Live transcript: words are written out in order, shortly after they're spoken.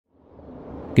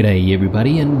G'day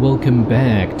everybody and welcome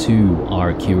back to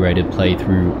our curated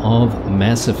playthrough of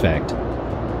Mass Effect.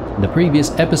 In the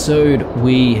previous episode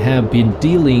we have been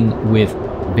dealing with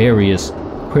various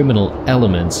criminal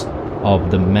elements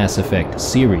of the Mass Effect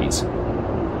series.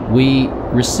 We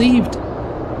received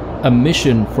a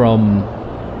mission from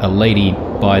a lady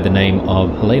by the name of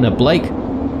Helena Blake,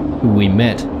 who we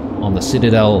met on the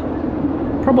Citadel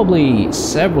probably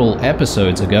several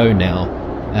episodes ago now.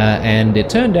 And it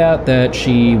turned out that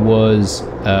she was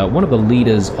one of the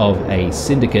leaders of a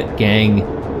syndicate gang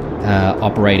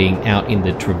operating out in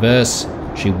the Traverse.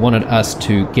 She wanted us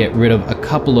to get rid of a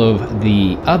couple of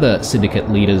the other syndicate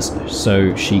leaders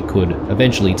so she could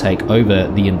eventually take over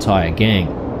the entire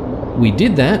gang. We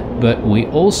did that, but we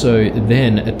also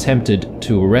then attempted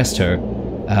to arrest her.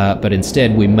 But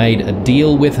instead we made a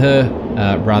deal with her.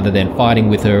 Rather than fighting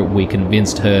with her, we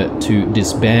convinced her to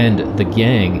disband the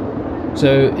gang.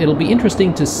 So it'll be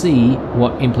interesting to see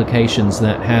what implications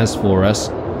that has for us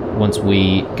once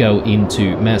we go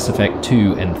into Mass Effect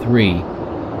 2 and 3.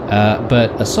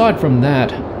 But aside from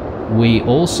that, we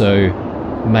also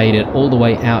made it all the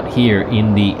way out here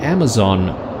in the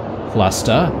Amazon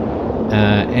cluster,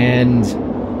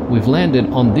 and we've landed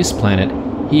on this planet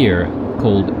here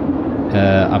called,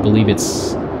 I believe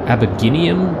it's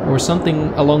Aboginium or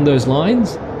something along those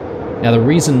lines. Now the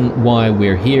reason why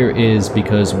we're here is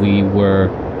because we were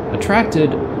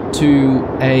attracted to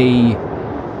a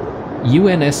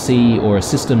UNSC or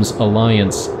Systems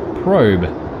Alliance probe.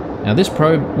 Now this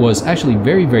probe was actually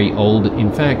very old.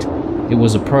 In fact, it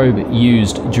was a probe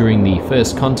used during the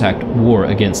First Contact War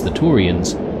against the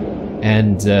Thorians.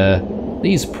 And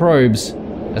these probes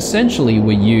essentially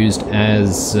were used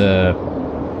as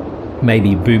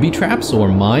maybe booby traps or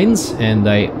mines, and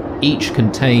they each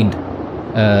contained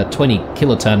 20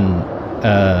 kiloton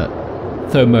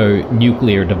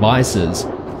thermonuclear devices.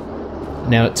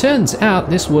 Now it turns out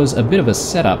this was a bit of a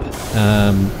setup,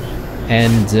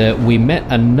 and we met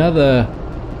another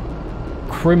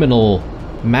criminal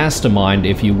mastermind,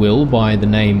 if you will, by the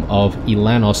name of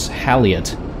Ilanos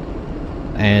Halliot.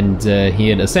 And he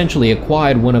had essentially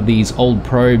acquired one of these old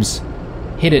probes,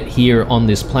 hid it here on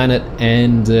this planet,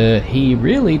 and he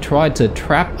really tried to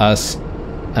trap us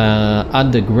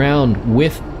underground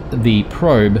with the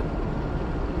probe,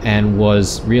 and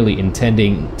was really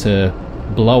intending to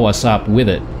blow us up with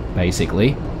it,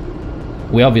 basically.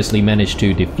 We obviously managed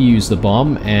to defuse the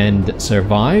bomb and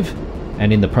survive,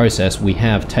 and in the process we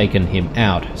have taken him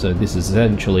out. So this is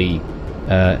essentially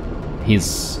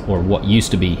his, or what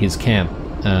used to be his camp,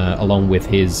 along with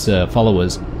his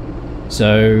followers.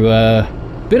 So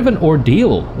bit of an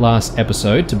ordeal last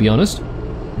episode, to be honest,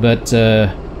 but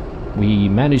we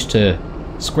managed to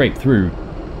scrape through.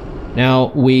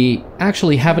 Now, we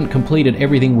actually haven't completed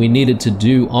everything we needed to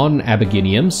do on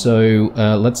Aboginium, so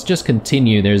let's just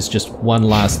continue. There's just one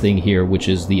last thing here, which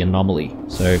is the anomaly.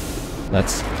 So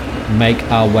let's make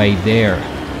our way there.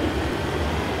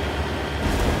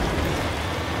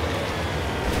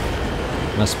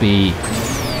 Must be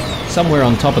somewhere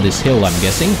on top of this hill, I'm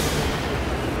guessing.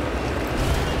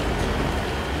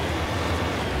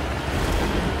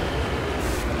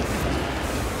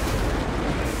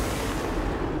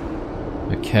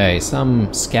 Okay,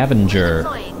 some scavenger.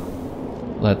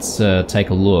 Let's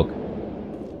take a look.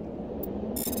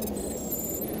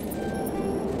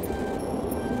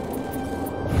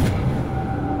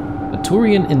 A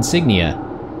Thorian insignia.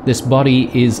 This body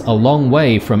is a long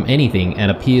way from anything and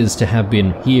appears to have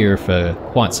been here for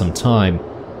quite some time.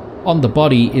 On the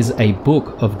body is a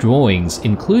book of drawings,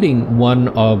 including one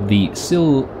of the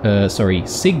Siglar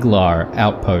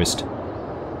outpost.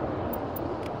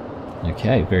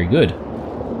 Okay, very good.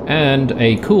 And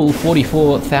a cool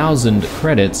 44,000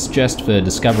 credits just for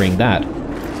discovering that.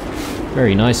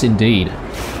 Very nice indeed.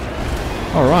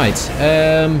 Alright,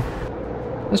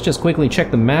 let's just quickly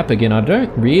check the map again. I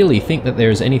don't really think that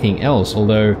there's anything else,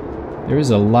 although there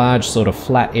is a large sort of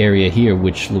flat area here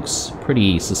which looks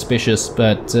pretty suspicious,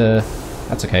 but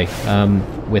that's okay.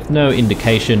 With no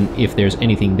indication if there's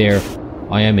anything there,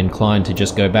 I am inclined to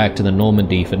just go back to the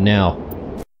Normandy for now.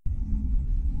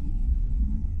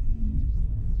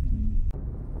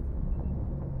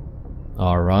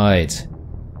 Alright,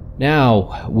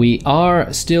 now we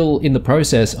are still in the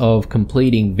process of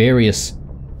completing various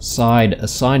side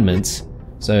assignments,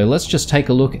 so let's just take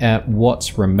a look at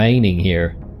what's remaining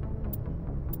here.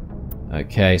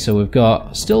 Okay, so we've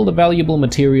got still the valuable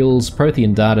materials,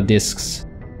 Prothean data disks.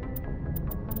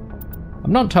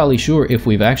 I'm not entirely sure if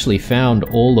we've actually found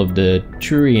all of the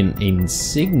Thorian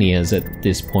insignias at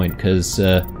this point, because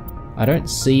I don't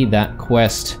see that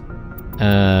quest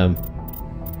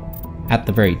at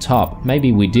the very top.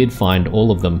 Maybe we did find all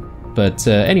of them. But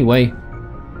anyway,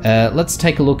 let's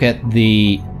take a look at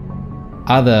the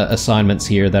other assignments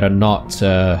here that are not,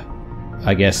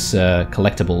 I guess,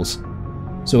 collectibles.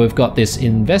 So we've got this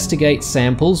investigate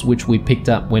samples, which we picked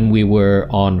up when we were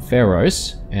on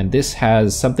Pharos, and this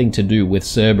has something to do with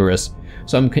Cerberus.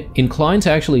 So I'm inclined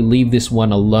to actually leave this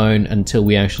one alone until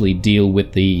we actually deal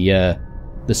with the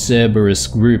Cerberus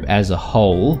group as a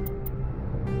whole.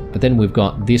 But then we've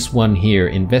got this one here,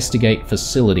 investigate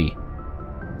facility.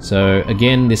 So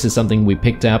again, this is something we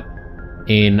picked up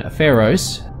in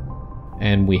Pharos,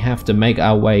 and we have to make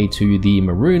our way to the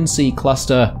Maroon Sea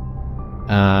cluster.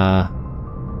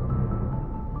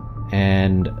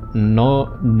 And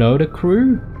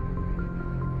Nodacru?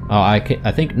 Oh, I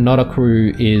think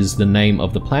Nodacru is the name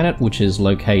of the planet, which is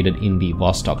located in the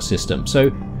Vostok system.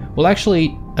 So we'll actually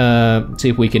see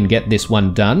if we can get this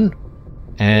one done.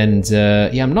 And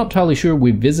yeah, I'm not entirely sure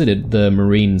we visited the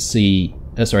Maroon Sea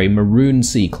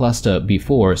cluster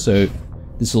before, so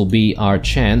this will be our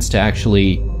chance to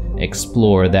actually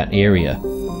explore that area.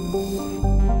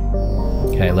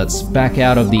 Okay, let's back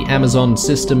out of the Amazon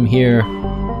system here.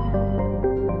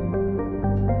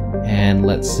 And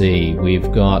let's see,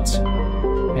 we've got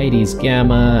Hades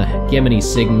Gamma, Gemini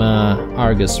Sigma,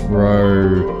 Argus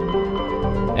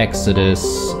Rho,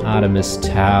 Exodus, Artemis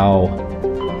Tau.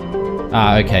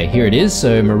 Ah, okay, here it is,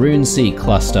 so Maroon Sea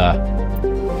cluster.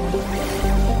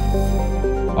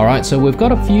 Alright, so we've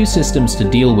got a few systems to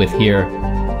deal with here.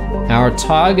 Our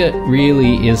target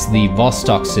really is the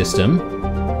Vostok system,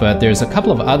 but there's a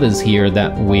couple of others here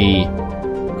that we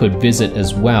could visit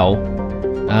as well.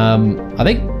 I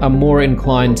think I'm more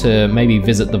inclined to maybe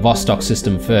visit the Vostok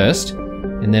system first,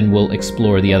 and then we'll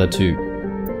explore the other two.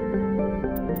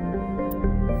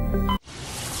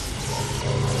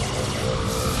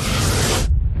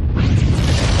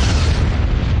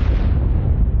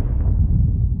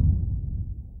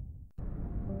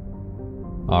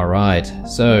 Alright,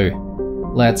 so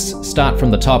let's start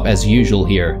from the top as usual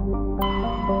here.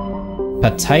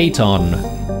 Pataton.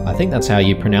 I think that's how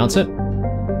you pronounce it.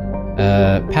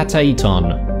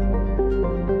 Pataton.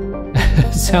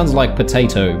 Sounds like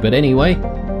potato, but anyway.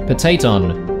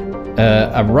 Pataton.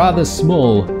 A rather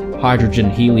small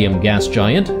hydrogen-helium gas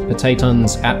giant.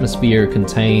 Pataton's atmosphere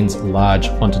contains large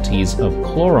quantities of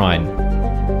chlorine.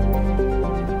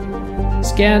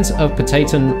 Scans of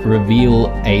Pataton reveal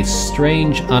a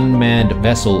strange unmanned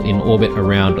vessel in orbit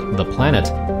around the planet.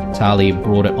 Tali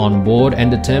brought it on board and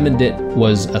determined it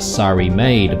was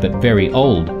Asari-made, but very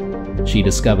old. She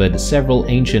discovered several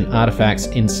ancient artifacts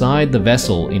inside the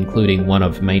vessel, including one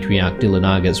of Matriarch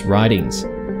Dilanaga's writings.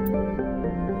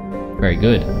 Very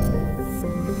good.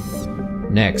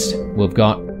 Next, we've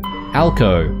got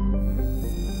Alco.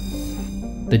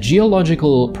 The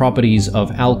geological properties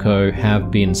of Alco have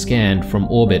been scanned from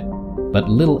orbit, but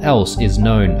little else is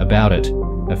known about it.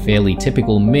 A fairly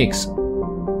typical mix,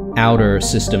 outer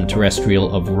system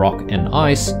terrestrial of rock and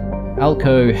ice,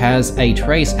 Alco has a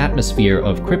trace atmosphere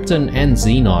of krypton and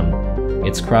xenon.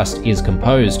 Its crust is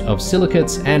composed of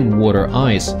silicates and water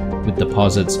ice, with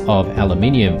deposits of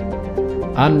aluminium.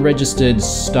 Unregistered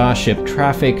starship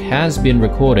traffic has been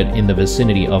recorded in the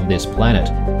vicinity of this planet.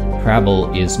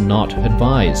 Travel is not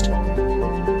advised.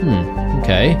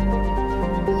 Okay.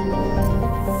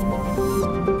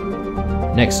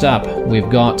 Next up, we've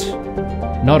got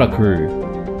Nodacru.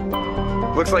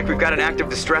 Looks like we've got an active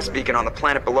distress beacon on the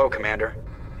planet below, Commander.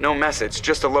 No message,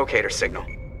 just a locator signal.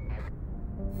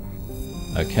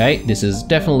 Okay, this is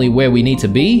definitely where we need to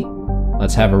be.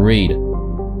 Let's have a read.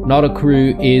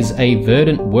 Nodacru is a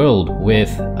verdant world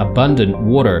with abundant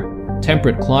water,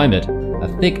 temperate climate, a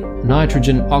thick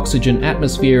nitrogen-oxygen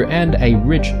atmosphere, and a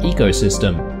rich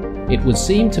ecosystem. It would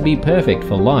seem to be perfect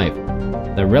for life.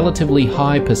 The relatively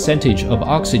high percentage of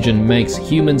oxygen makes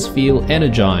humans feel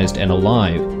energized and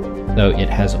alive, though it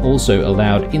has also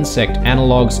allowed insect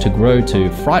analogues to grow to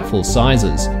frightful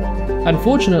sizes.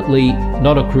 Unfortunately,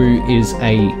 Nodacru is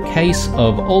a case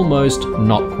of almost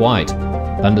not quite.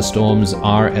 Thunderstorms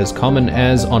are as common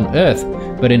as on Earth,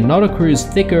 but in Nodacru's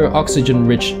thicker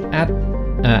oxygen-rich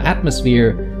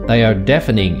atmosphere, they are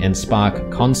deafening and spark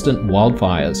constant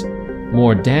wildfires.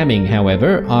 More damning,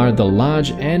 however, are the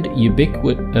large and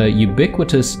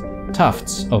ubiquitous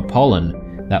tufts of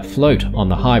pollen that float on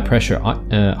the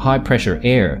high-pressure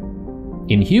air.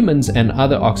 In humans and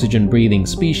other oxygen-breathing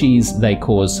species, they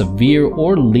cause severe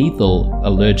or lethal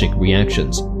allergic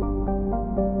reactions.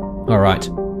 Alright,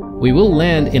 we will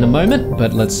land in a moment,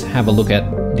 but let's have a look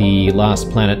at the last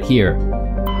planet here.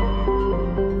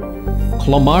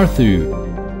 Clomarthu.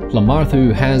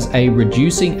 Clomarthu has a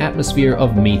reducing atmosphere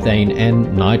of methane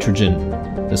and nitrogen.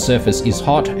 The surface is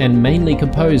hot and mainly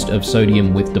composed of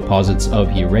sodium with deposits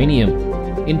of uranium.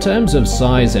 In terms of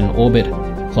size and orbit,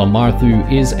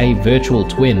 Clomarthu is a virtual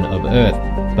twin of Earth,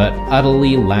 but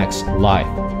utterly lacks life.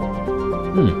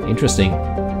 Interesting.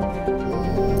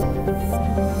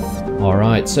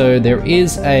 Alright, so there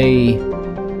is a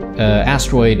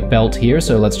asteroid belt here,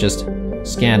 so let's just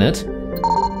scan it.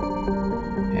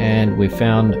 And we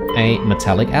found a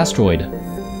metallic asteroid.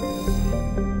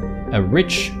 A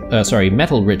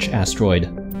metal-rich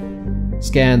asteroid.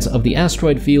 Scans of the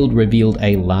asteroid field revealed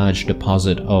a large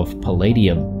deposit of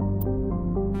palladium.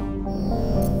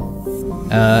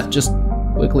 Just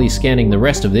quickly scanning the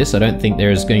rest of this, I don't think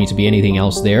there's going to be anything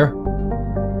else there.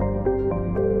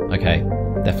 Okay,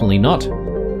 definitely not.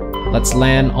 Let's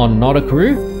land on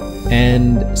Nodakuru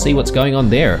and see what's going on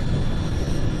there.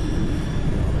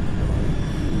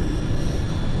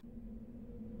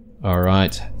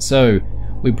 Alright, so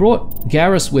we brought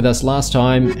Garrus with us last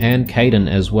time and Kaidan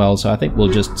as well, so I think we'll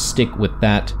just stick with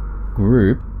that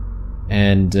group.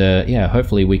 And yeah,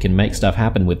 hopefully we can make stuff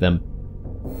happen with them.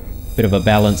 Bit of a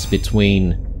balance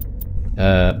between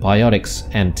biotics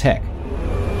and tech.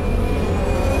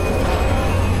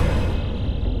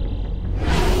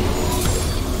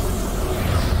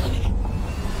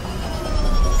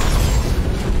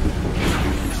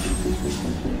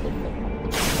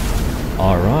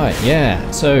 Alright,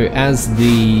 yeah, so as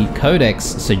the codex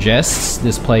suggests,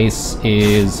 this place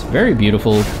is very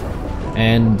beautiful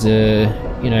and,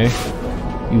 you know,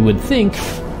 you would think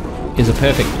is a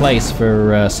perfect place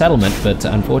for settlement, but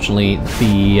unfortunately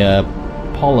the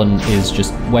pollen is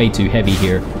just way too heavy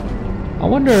here. I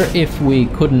wonder if we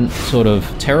couldn't sort of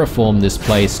terraform this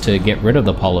place to get rid of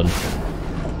the pollen.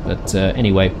 But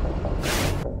anyway,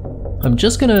 I'm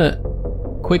just gonna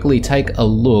quickly take a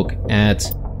look at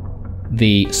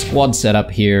the squad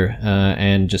setup here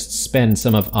and just spend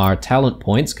some of our talent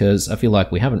points, because I feel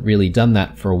like we haven't really done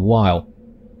that for a while.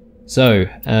 So,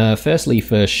 firstly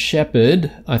for Shepard,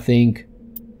 I think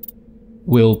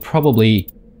we'll probably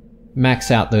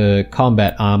max out the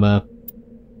combat armor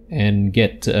and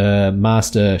get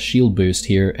master shield boost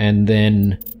here, and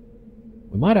then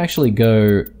we might actually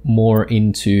go more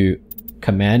into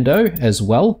commando as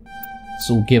well. This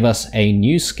will give us a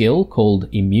new skill called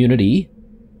immunity.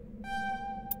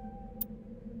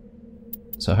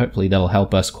 So hopefully that'll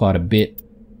help us quite a bit.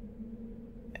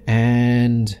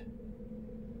 And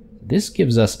this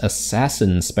gives us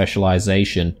assassin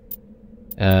specialization.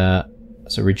 So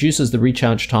reduces the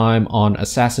recharge time on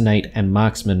assassinate and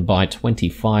marksman by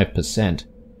 25%.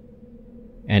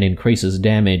 And increases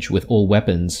damage with all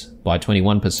weapons by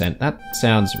 21%. That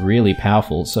sounds really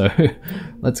powerful, so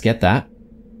let's get that.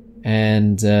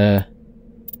 And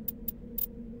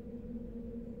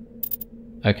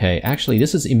okay, actually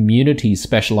this is immunity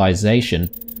specialization,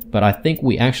 but I think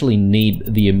we actually need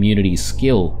the immunity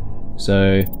skill.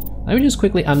 So let me just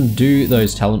quickly undo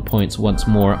those talent points once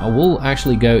more. I will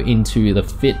actually go into the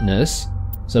fitness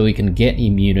so we can get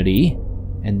immunity,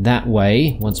 and that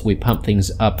way, once we pump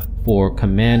things up for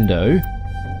commando,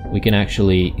 we can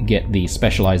actually get the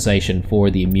specialization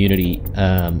for the immunity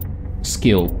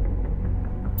skill.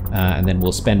 And then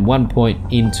we'll spend 1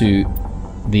 point into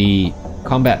the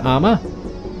combat armor,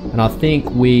 and I think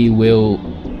we will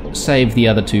save the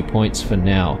other 2 points for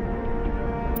now.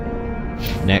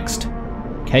 Next,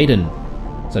 Kaidan.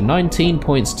 So 19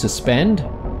 points to spend.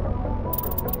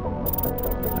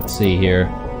 Let's see here.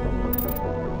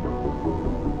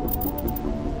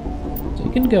 So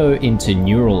you can go into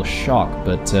neural shock,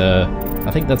 but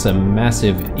I think that's a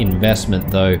massive investment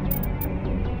though.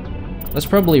 Let's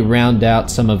probably round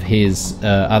out some of his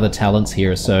other talents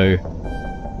here. So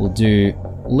we'll do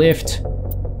lift,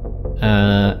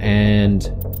 and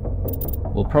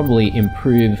we'll probably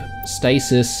improve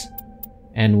stasis,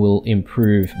 and we'll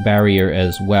improve barrier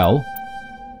as well.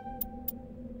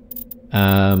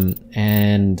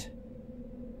 And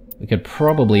we could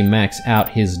probably max out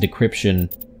his decryption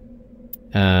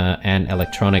and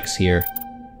electronics here.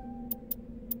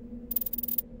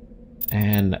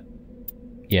 And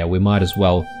yeah, we might as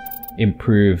well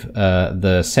improve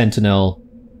the Sentinel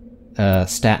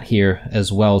stat here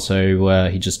as well, so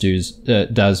he just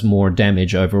does more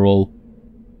damage overall.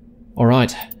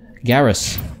 Alright,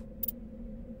 Garrus.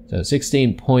 So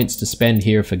 16 points to spend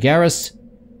here for Garrus.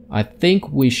 I think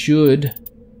we should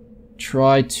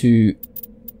try to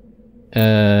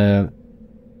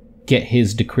get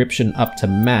his decryption up to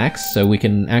max so we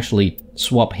can actually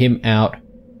swap him out.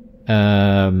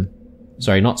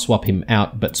 Sorry, not swap him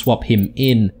out, but swap him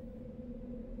in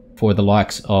for the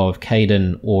likes of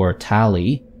Kaidan or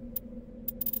Tali.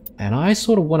 And I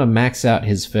sort of want to max out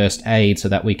his first aid so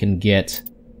that we can get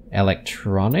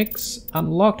Electronics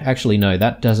unlocked? Actually, no,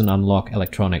 that doesn't unlock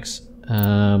electronics.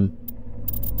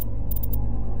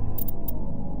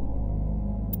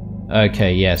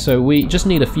 Okay, yeah, so we just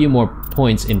need a few more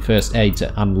points in first aid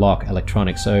to unlock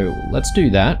electronics, so let's do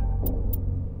that.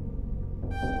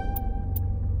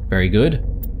 Very good.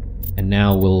 And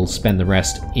now we'll spend the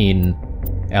rest in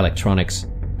electronics.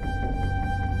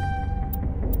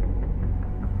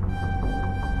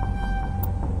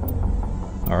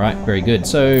 Alright, very good.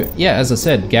 So, yeah, as I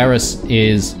said, Garrus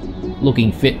is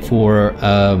looking fit for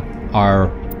our,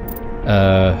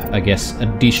 I guess,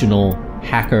 additional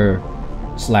hacker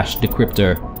slash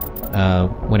decryptor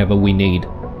whenever we need.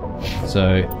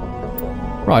 So,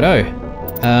 righto.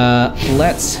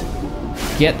 Let's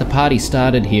get the party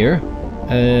started here.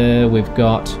 We've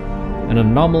got an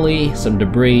anomaly, some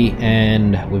debris,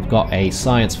 and we've got a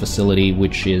science facility,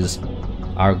 which is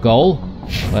our goal.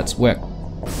 Let's work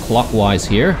clockwise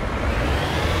here.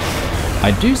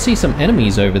 I do see some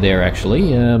enemies over there,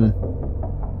 actually.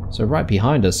 So right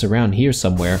behind us, around here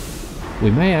somewhere. We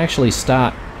may actually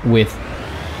start with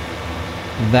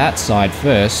that side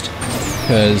first,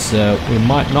 because we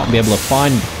might not be able to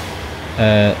find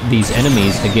these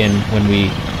enemies again when we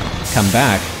come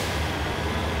back.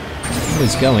 What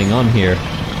is going on here?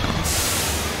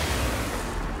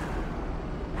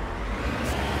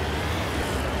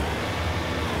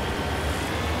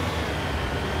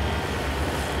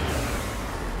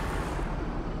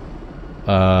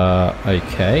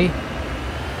 Okay.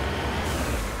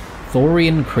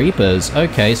 Thorian creepers.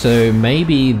 Okay, so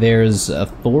maybe there's a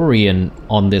Thorian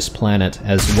on this planet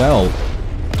as well.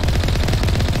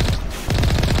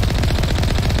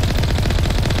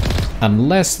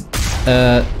 Unless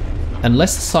the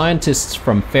scientists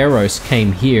from Pharos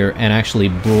came here and actually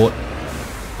brought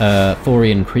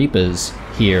Thorian creepers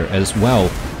here as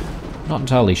well. Not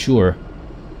entirely sure.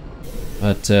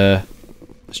 But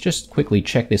let's just quickly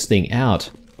check this thing out.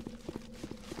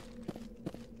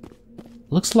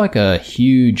 Looks like a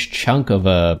huge chunk of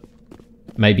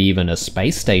maybe even a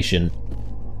space station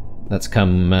that's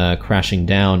come crashing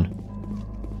down.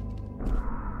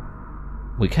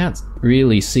 We can't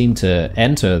really seem to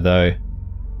enter though.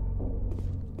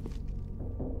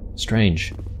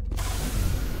 Strange.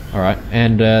 Alright,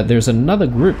 and there's another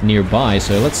group nearby,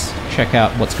 so let's check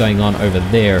out what's going on over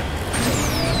there.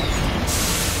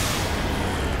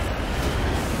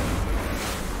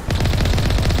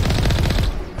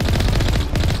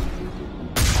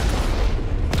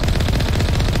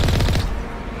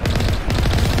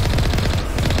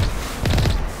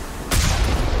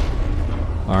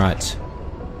 Alright.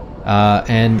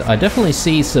 And I definitely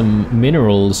see some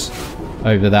minerals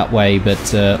over that way,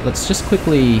 but let's just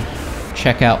quickly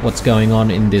check out what's going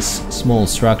on in this small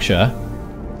structure.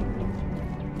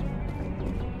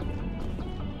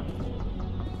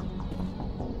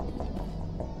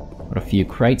 Got a few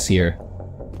crates here.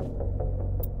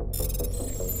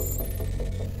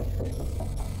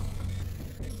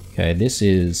 Okay, this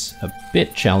is a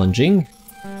bit challenging.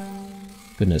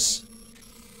 Goodness.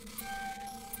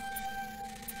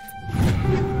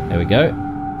 There we go.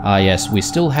 Ah yes, we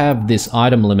still have this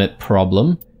item limit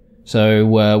problem. So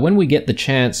when we get the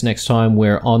chance next time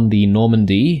we're on the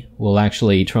Normandy, we'll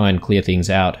actually try and clear things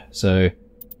out. So,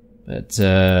 but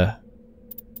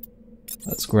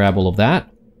let's grab all of that.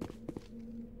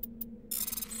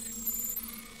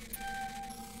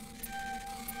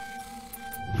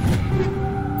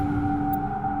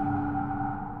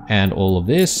 And all of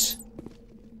this.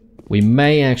 We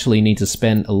may actually need to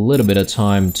spend a little bit of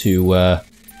time to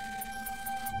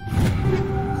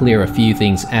clear a few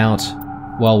things out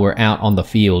while we're out on the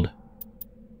field.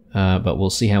 But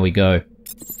we'll see how we go.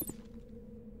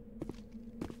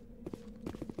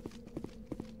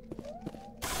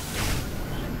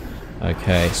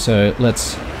 Okay, so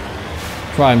let's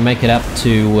try and make it up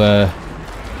to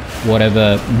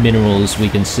whatever minerals we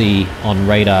can see on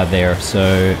radar there.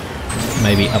 So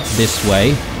maybe up this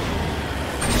way.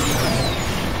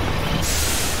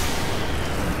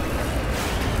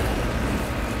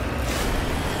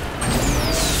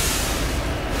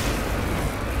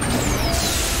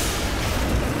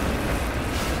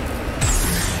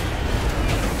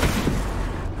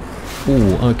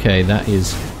 Ooh, okay, that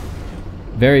is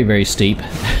very, very steep.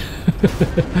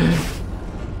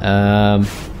 I'm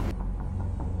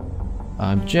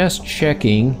just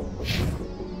checking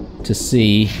to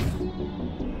see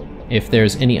if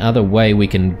there's any other way we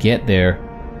can get there.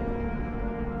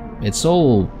 It's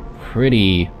all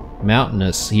pretty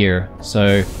mountainous here,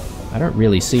 so I don't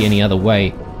really see any other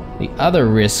way. The other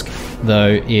risk,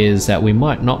 though, is that we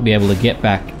might not be able to get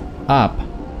back up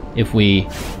if we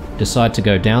decide to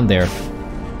go down there.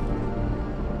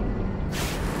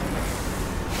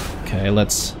 Okay,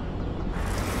 let's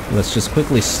just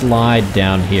quickly slide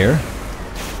down here.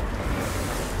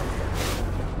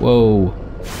 Whoa.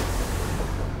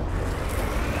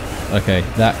 Okay,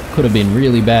 that could have been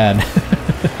really bad.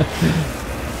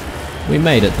 We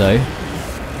made it though.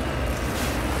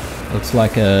 Looks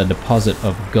like a deposit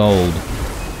of gold.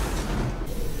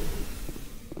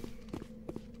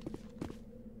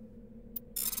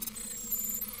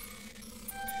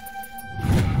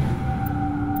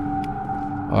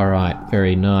 Alright,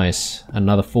 very nice.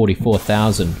 Another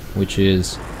 44,000, which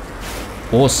is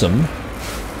awesome.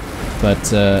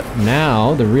 But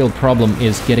now the real problem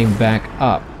is getting back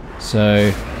up.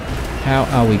 So how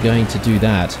are we going to do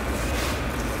that?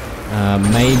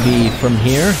 Maybe from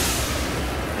here?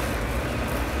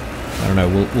 I don't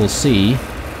know, we'll see.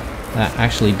 That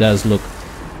actually does look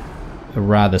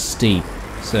rather steep.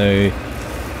 So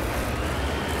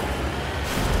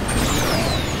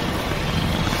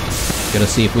gotta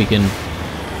see if we can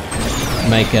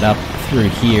make it up through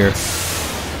here.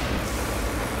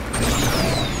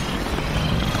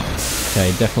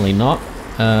 Okay, definitely not.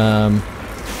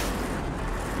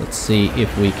 Let's see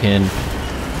if we can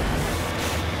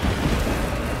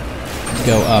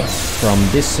go up from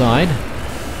this side.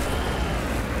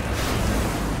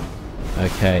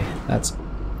 Okay, that's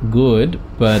good,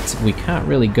 but we can't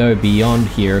really go beyond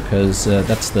here because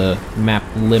that's the map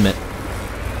limit.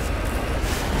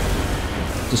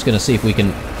 Just gonna see if we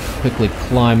can quickly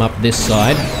climb up this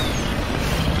side.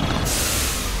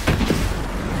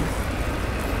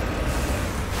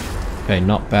 Okay,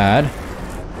 not bad.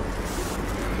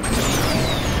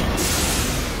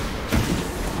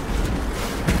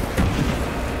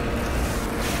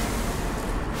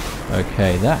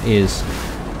 Okay, that is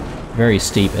very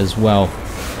steep as well.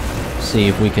 See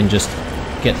if we can just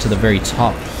get to the very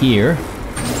top here.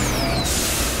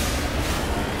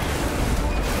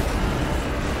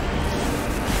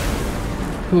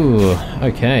 Ooh,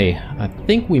 okay. I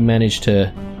think we managed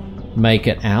to make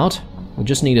it out. We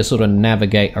just need to sort of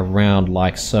navigate around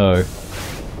like so.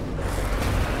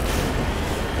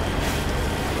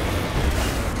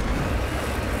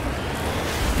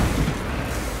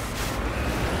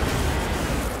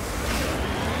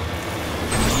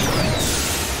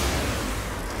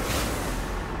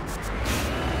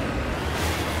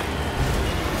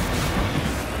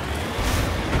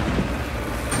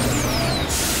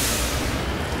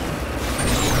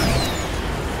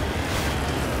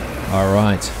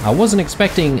 Alright, I wasn't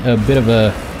expecting a bit of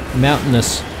a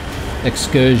mountainous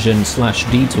excursion slash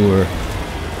detour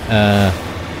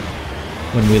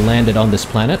when we landed on this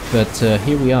planet, but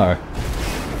here we are.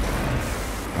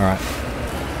 Alright.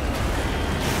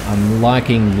 I'm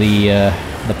liking the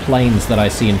plains that I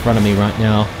see in front of me right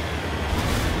now.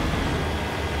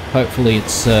 Hopefully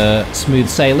it's smooth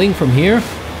sailing from here.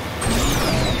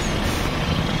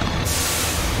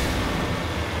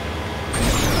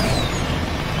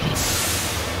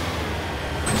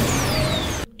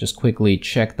 Just quickly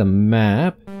check the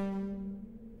map.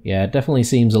 Yeah, it definitely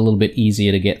seems a little bit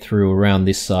easier to get through around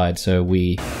this side, so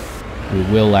we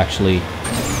will actually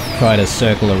try to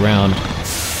circle around.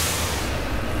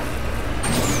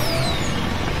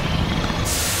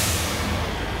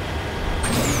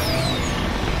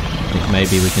 I think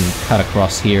maybe we can cut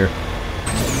across here.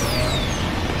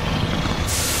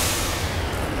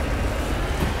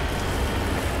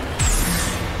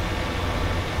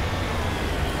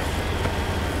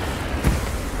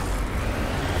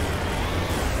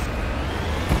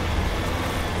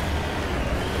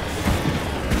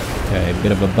 Okay, a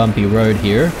bit of a bumpy road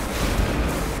here.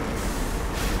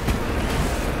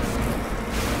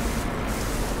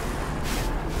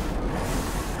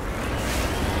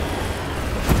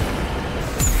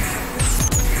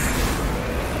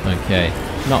 Okay,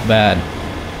 not bad.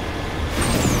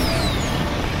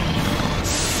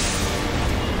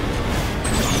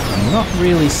 I'm not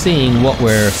really seeing what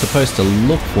we're supposed to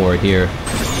look for here.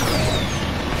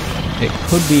 It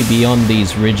could be beyond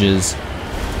these ridges.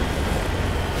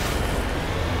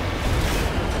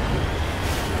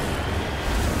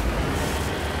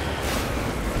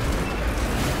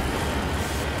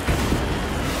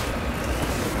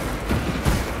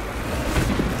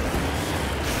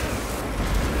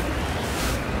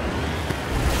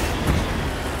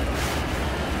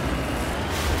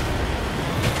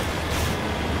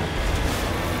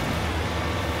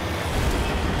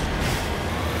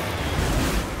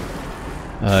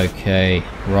 Okay,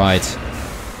 right.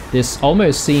 This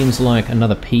almost seems like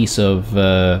another piece of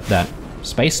that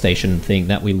space station thing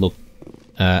that we looked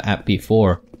at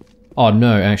before. Oh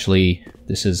no, actually,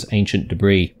 this is ancient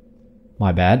debris.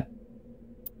 My bad.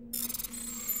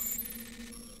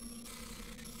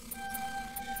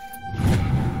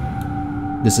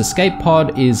 This escape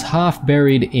pod is half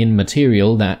buried in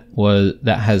material that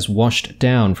has washed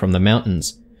down from the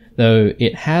mountains. Though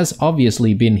it has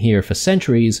obviously been here for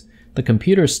centuries, the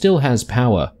computer still has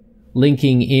power.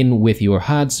 Linking in with your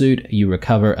hard suit, you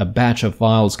recover a batch of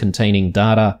files containing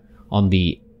data on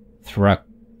the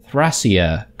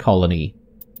Thracia colony.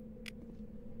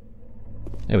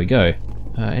 There we go.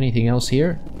 Anything else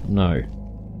here? No.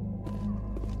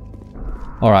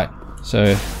 Alright,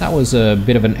 so that was a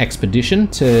bit of an expedition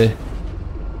to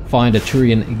find a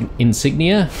Thorian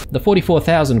insignia. The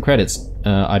 44,000 credits,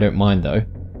 I don't mind though.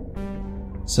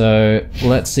 So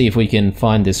let's see if we can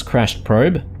find this crashed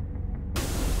probe.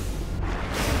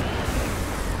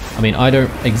 I mean, I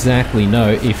don't exactly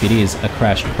know if it is a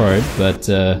crashed probe, but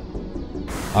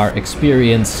our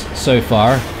experience so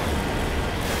far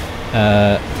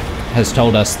has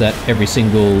told us that every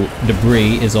single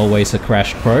debris is always a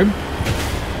crashed probe.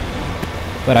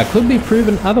 But I could be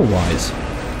proven otherwise.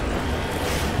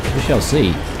 We shall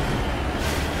see.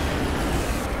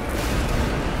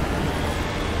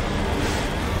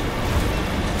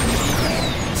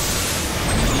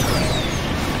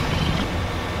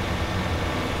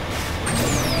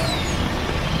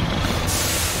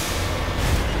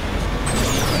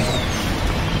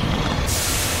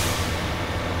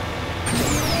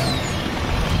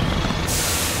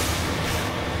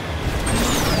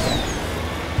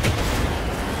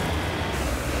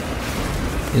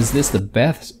 Is this the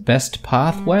best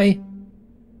pathway?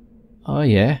 Oh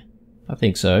yeah, I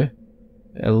think so.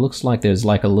 It looks like there's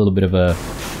like a little bit of a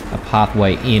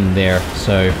pathway in there,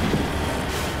 so...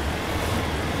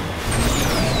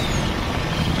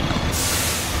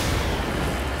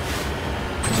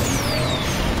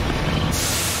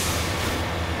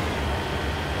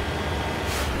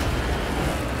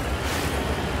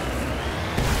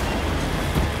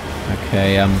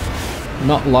 Okay, I'm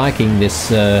not liking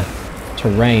this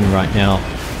terrain right now.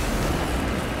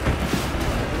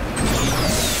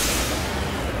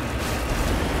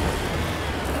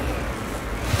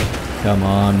 Come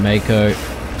on, Mako,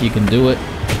 you can do it.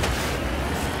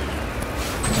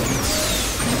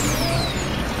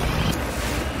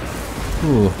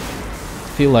 Ooh,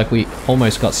 feel like we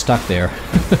almost got stuck there.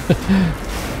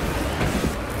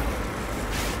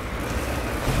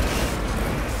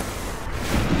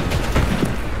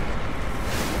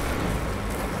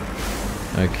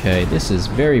 Okay, this is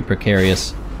very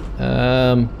precarious.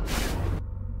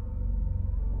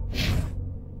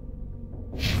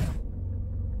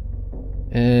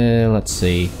 Let's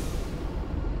see.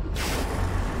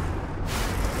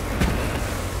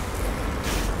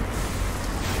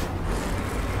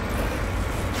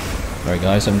 Alright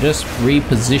guys, I'm just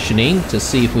repositioning to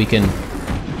see if we can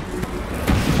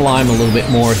climb a little bit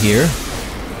more here.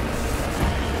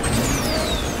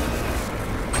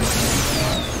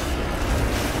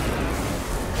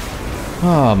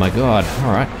 Oh my god,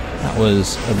 alright. That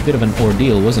was a bit of an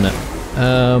ordeal, wasn't it?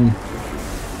 And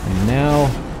now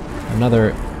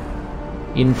another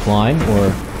incline,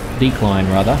 or decline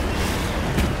rather.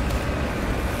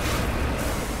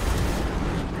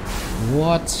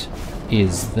 What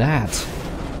is that?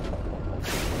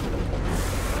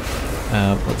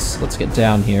 Let's get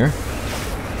down here.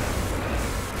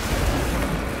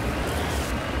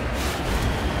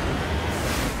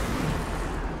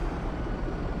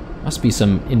 Must be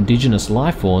some indigenous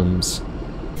life forms.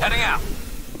 Heading out.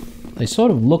 They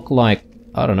sort of look like,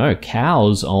 I don't know,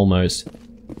 cows almost.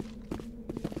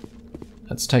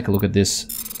 Let's take a look at this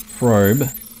probe.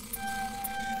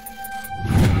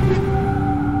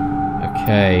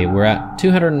 Okay, we're at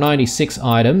 296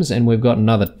 items and we've got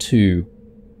another 2.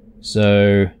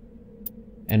 So,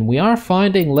 and we are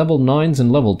finding level 9s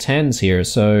and level 10s here,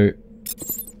 so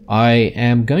I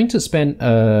am going to spend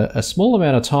a small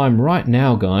amount of time right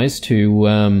now, guys,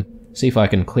 to see if I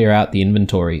can clear out the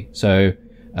inventory. So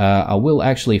I will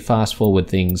actually fast forward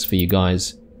things for you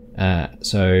guys.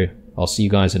 So I'll see you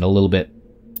guys in a little bit.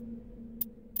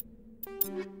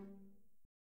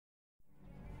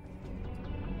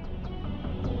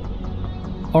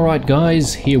 Alright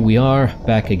guys, here we are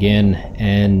back again,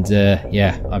 and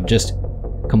yeah, I've just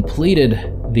completed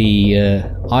the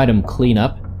item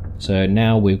cleanup. So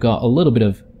now we've got a little bit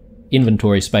of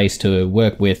inventory space to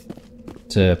work with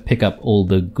to pick up all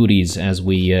the goodies as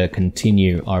we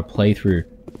continue our playthrough.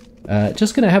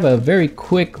 Just gonna have a very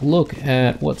quick look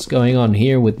at what's going on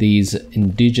here with these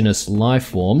indigenous life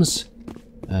forms.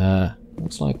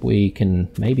 Looks like we can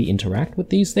maybe interact with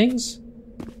these things?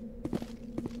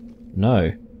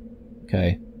 No.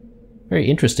 Okay. Very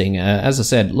interesting. As I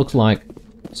said, looks like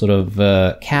sort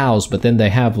of cows, but then they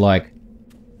have like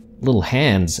little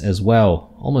hands as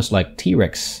well, almost like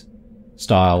T-Rex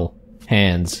style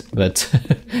hands. But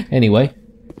anyway,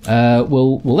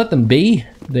 we'll let them be.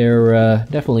 They're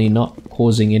definitely not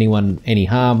causing anyone any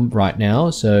harm right now,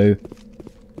 so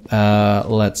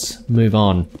let's move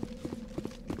on.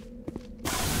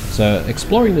 So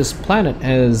exploring this planet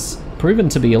has proven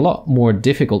to be a lot more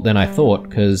difficult than I thought,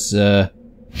 because the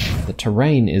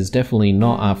terrain is definitely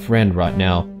not our friend right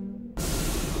now.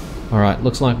 Alright,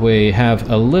 looks like we have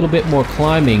a little bit more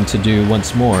climbing to do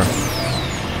once more.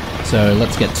 So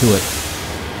let's get to it.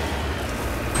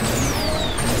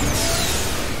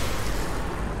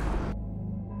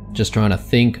 Just trying to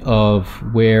think of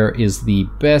where is the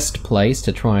best place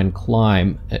to try and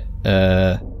climb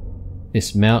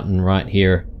this mountain right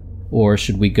here. Or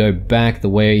should we go back the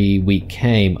way we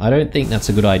came? I don't think that's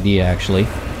a good idea, actually.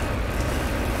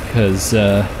 Because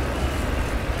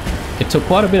it took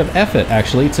quite a bit of effort,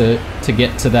 actually, to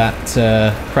get to that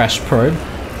crash probe.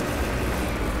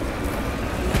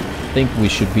 I think we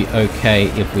should be okay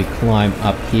if we climb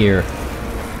up here.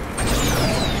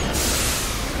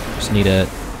 Just need to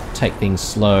take things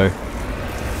slow.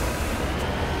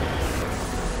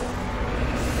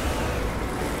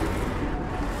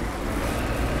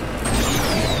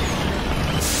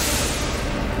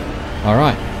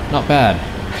 Alright, not bad.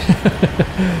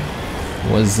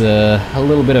 Was a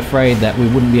little bit afraid that we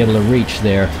wouldn't be able to reach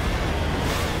there.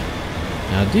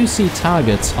 Now, I do see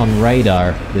targets on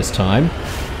radar this time.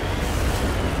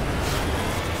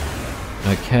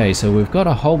 Okay, so we've got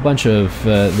a whole bunch of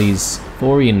these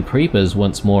Thorian creepers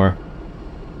once more.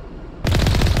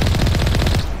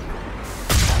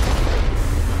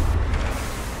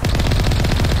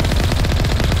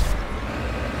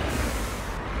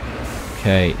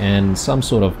 Okay, and some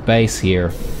sort of base here.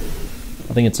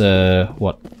 I think it's a,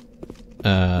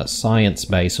 science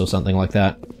base or something like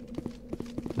that.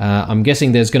 I'm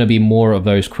guessing there's going to be more of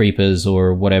those creepers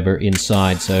or whatever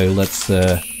inside, so let's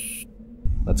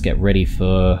get ready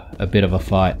for a bit of a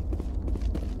fight.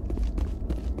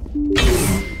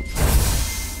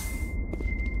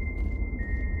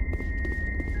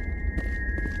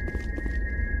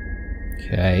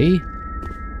 Okay.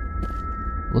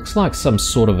 Looks like some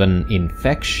sort of an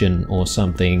infection or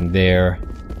something there.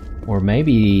 Or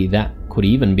maybe that could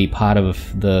even be part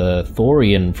of the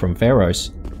Thorian from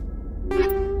Pharos.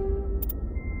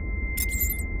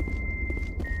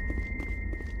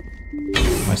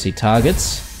 I see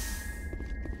targets.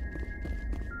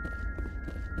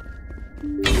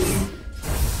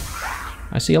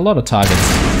 I see a lot of targets.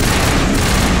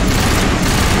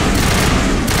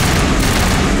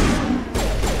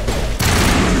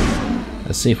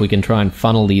 Let's see if we can try and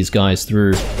funnel these guys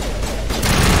through.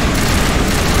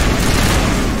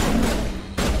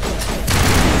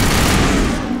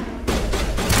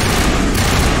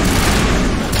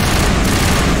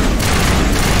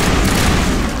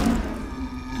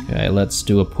 Okay, let's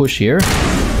do a push here.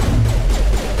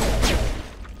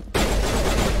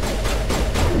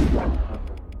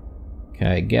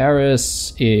 Okay,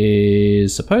 Garrus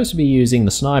is supposed to be using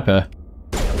the sniper.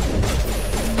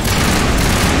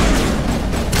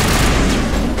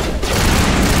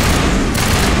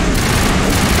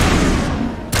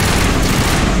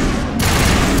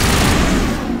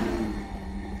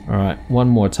 Alright, one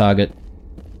more target.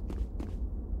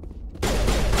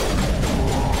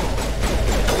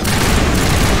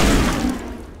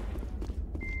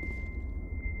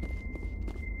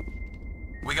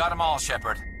 We got them all,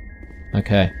 Shepard.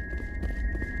 Okay.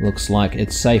 Looks like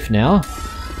it's safe now.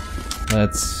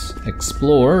 Let's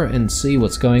explore and see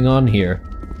what's going on here.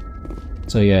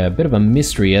 So yeah, a bit of a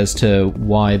mystery as to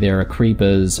why there are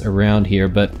creepers around here,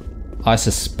 but I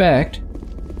suspect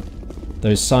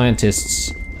those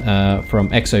scientists from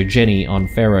Exogeny on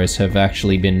Pharos have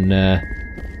actually been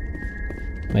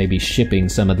maybe shipping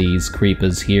some of these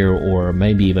creepers here, or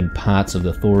maybe even parts of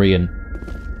the Thorian.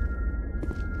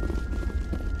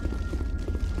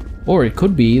 Or it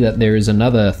could be that there is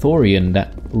another Thorian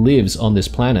that lives on this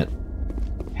planet.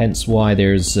 Hence why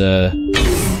there's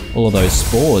all of those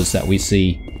spores that we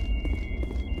see.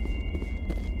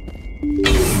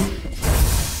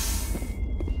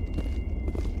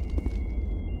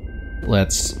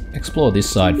 Let's explore this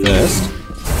side first.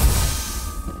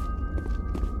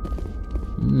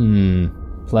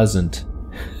 Pleasant.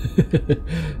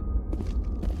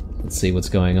 Let's see what's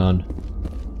going on.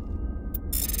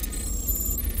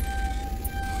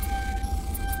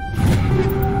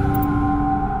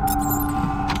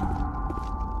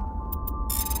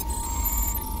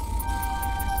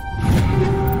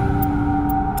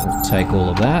 We'll take all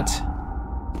of that.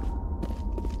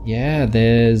 Yeah,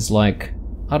 there's like,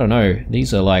 I don't know,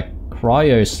 these are like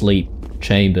cryo sleep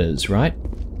chambers, right?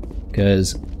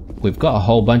 Because we've got a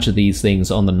whole bunch of these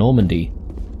things on the Normandy.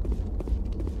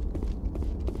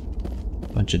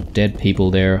 Bunch of dead people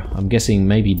there. I'm guessing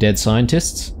maybe dead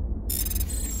scientists?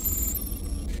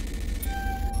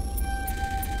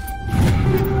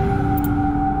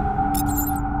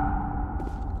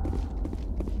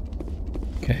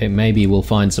 Okay, maybe we'll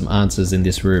find some answers in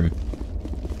this room.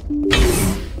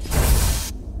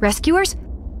 Rescuers?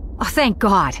 Oh, thank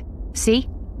God. See?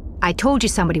 I told you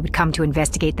somebody would come to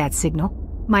investigate that signal.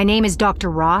 My name is Dr.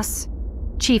 Ross,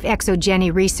 Chief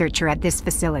Exogeny Researcher at this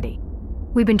facility.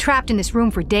 We've been trapped in this room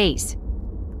for days.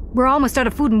 We're almost out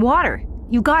of food and water.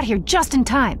 You got here just in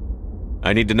time.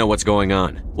 I need to know what's going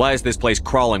on. Why is this place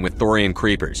crawling with Thorian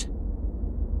creepers?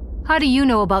 How do you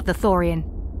know about the Thorian?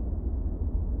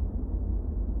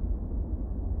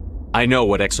 I know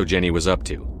what Exogeny was up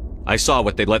to. I saw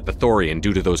what they let the Thorian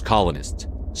do to those colonists,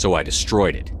 so I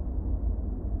destroyed it.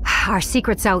 Our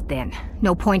secret's out then.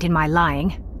 No point in my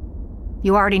lying.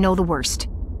 You already know the worst.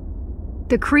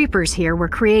 The creepers here were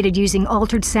created using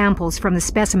altered samples from the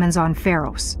specimens on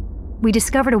Pharos. We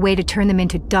discovered a way to turn them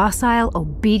into docile,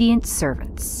 obedient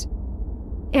servants.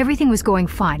 Everything was going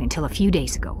fine until a few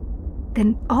days ago.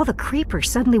 Then all the creepers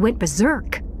suddenly went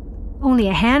berserk. Only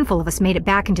a handful of us made it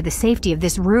back into the safety of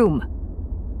this room.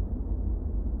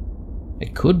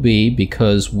 It could be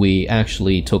because we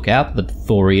actually took out the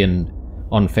Thorian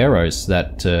on Pharos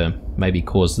that maybe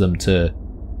caused them to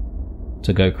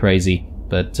go crazy.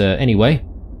 But anyway.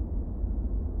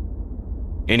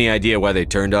 Any idea why they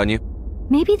turned on you?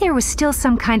 Maybe there was still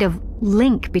some kind of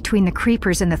link between the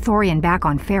creepers and the Thorian back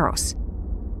on Pharos.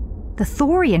 The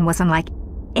Thorian was unlike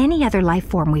any other life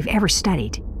form we've ever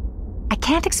studied. I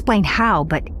can't explain how,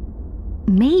 but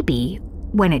maybe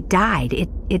when it died,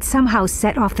 it somehow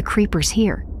set off the creepers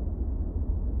here.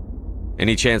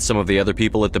 Any chance some of the other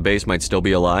people at the base might still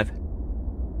be alive?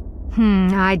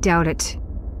 I doubt it.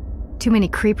 Too many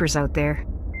creepers out there.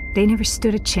 They never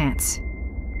stood a chance.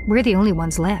 We're the only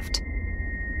ones left.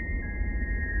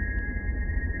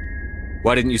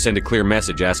 Why didn't you send a clear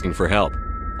message asking for help?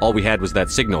 All we had was that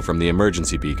signal from the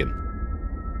emergency beacon.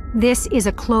 This is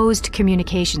a closed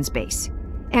communications base.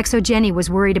 Exogeny was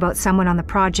worried about someone on the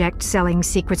project selling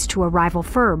secrets to a rival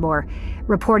firm or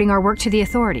reporting our work to the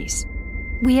authorities.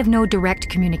 We have no direct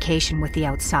communication with the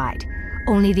outside,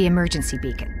 only the emergency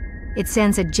beacon. It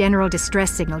sends a general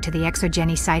distress signal to the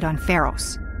Exogeny site on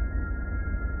Pharos.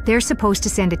 They're supposed to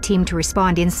send a team to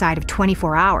respond inside of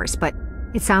 24 hours, but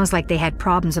it sounds like they had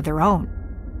problems of their own.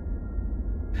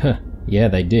 Huh, yeah,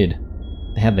 they did.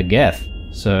 They had the Geth,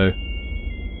 so...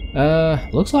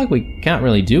 looks like we can't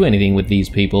really do anything with these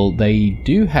people. They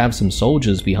do have some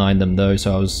soldiers behind them though,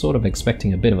 so I was sort of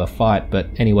expecting a bit of a fight, but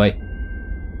anyway.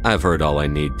 I've heard all I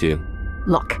need to.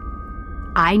 Look,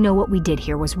 I know what we did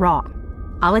here was wrong.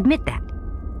 I'll admit that.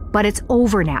 But it's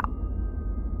over now.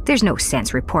 There's no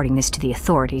sense reporting this to the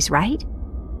authorities, right?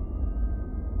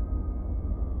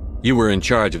 You were in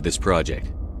charge of this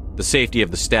project. The safety of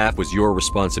the staff was your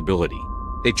responsibility.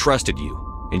 They trusted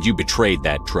you, and you betrayed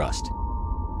that trust.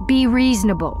 Be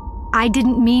reasonable. I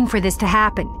didn't mean for this to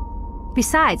happen.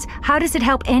 Besides, how does it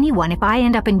help anyone if I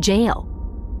end up in jail?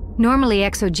 Normally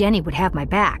Exogeny would have my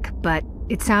back, but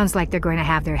it sounds like they're going to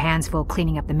have their hands full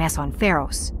cleaning up the mess on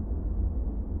Pharos.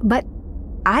 But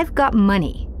I've got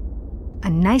money. A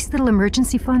nice little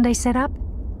emergency fund I set up.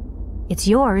 It's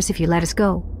yours if you let us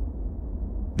go.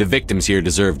 The victims here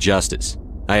deserve justice.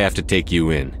 I have to take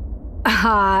you in.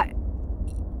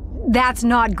 That's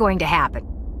not going to happen.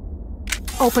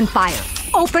 Open fire.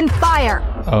 Open fire!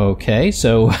 Okay,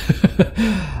 so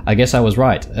I guess I was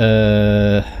right.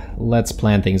 Let's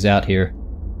plan things out here.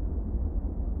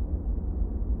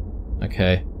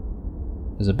 Okay.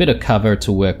 There's a bit of cover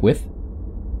to work with.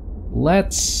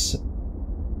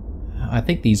 I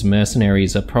think these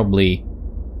mercenaries are probably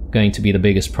going to be the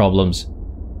biggest problems.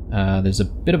 There's a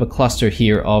bit of a cluster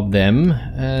here of them.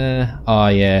 Oh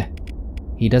yeah.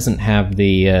 He doesn't have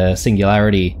the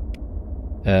singularity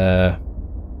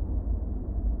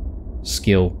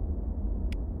skill.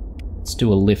 Let's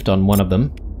do a lift on one of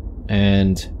them,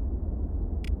 and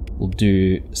we'll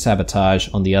do sabotage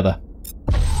on the other.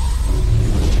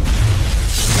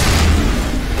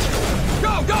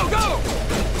 Go, go, go!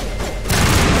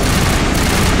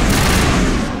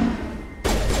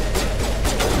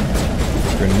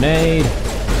 Grenade.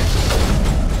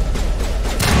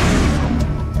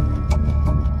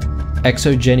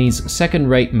 Exogeny's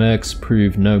second-rate mercs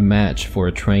prove no match for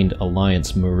a trained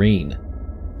Alliance Marine.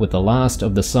 With the last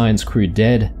of the Science crew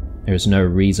dead, there's no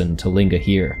reason to linger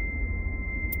here.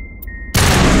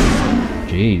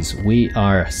 Jeez, we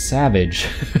are savage.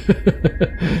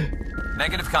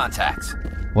 Negative contacts.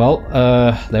 Well,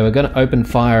 they were gonna open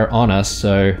fire on us,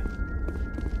 so...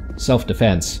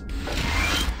 self-defense.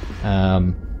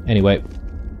 Anyway.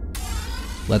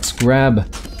 Let's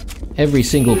grab every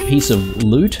single piece of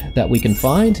loot that we can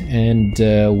find,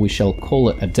 and we shall call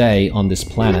it a day on this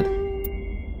planet.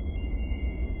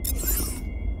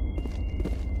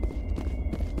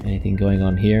 Anything going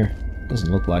on here?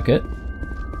 Doesn't look like it.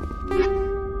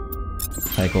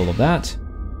 Take all of that.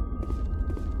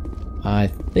 I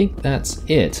think that's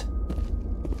it.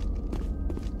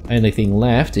 Only thing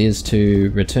left is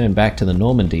to return back to the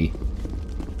Normandy.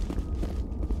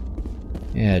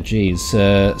 Yeah, geez.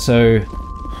 So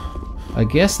I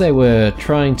guess they were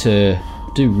trying to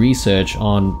do research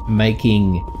on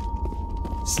making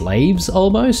slaves,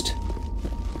 almost?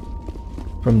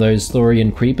 From those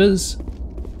Thorian creepers?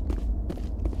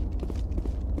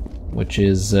 Which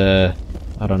is, I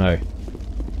don't know.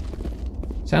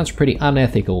 Sounds pretty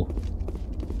unethical.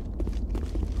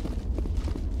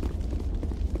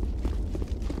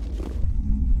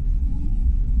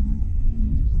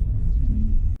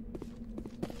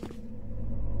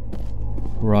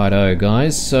 Righto,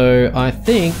 guys, so I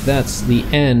think that's the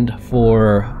end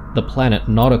for the planet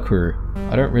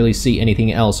Nodokur. I don't really see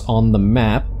anything else on the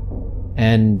map,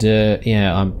 and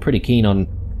yeah, I'm pretty keen on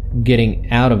getting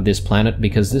out of this planet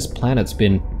because this planet's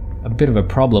been a bit of a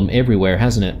problem everywhere,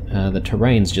 hasn't it? The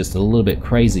terrain's just a little bit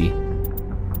crazy.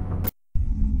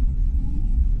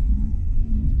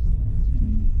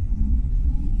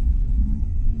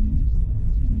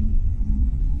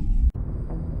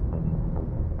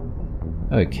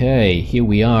 Okay, here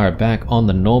we are back on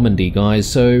the Normandy, guys.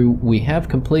 So we have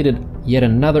completed yet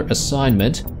another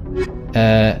assignment,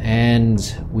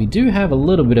 and we do have a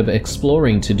little bit of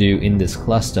exploring to do in this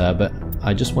cluster, but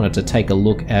I just wanted to take a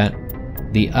look at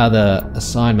the other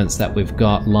assignments that we've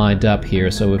got lined up here.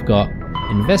 So we've got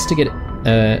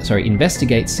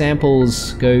investigate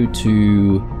samples, go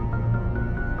to...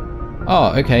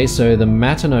 Oh, okay, so the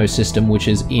Matano system, which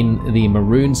is in the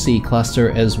Maroon Sea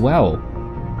cluster as well.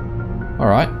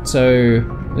 Alright, so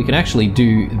we can actually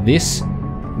do this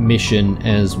mission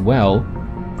as well,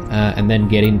 and then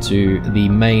get into the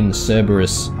main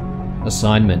Cerberus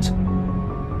assignment.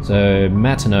 So,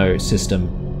 Matano system.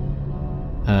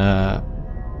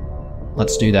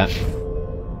 Let's do that.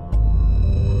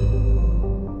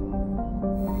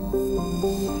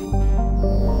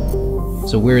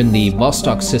 So we're in the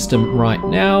Vostok system right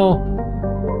now,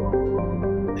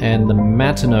 and the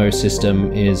Matano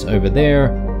system is over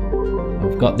there.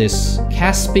 We've got this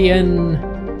Caspian...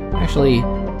 Actually,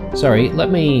 sorry, let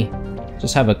me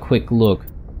just have a quick look.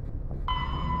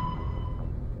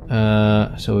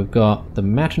 So we've got the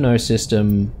Matano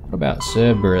system. What about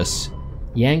Cerberus?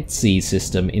 Yangtze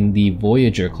system in the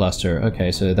Voyager cluster.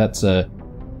 Okay, so that's a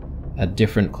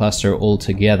different cluster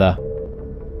altogether.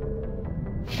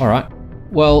 Alright.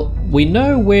 Well, we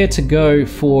know where to go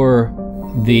for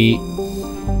the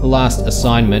last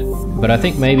assignment, but I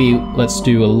think maybe let's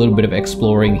do a little bit of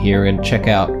exploring here and check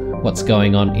out what's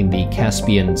going on in the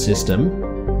Caspian system.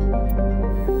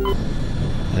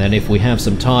 And then if we have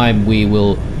some time, we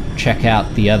will check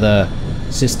out the other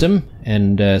system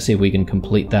and see if we can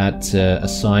complete that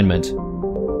assignment.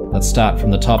 Let's start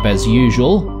from the top as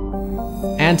usual.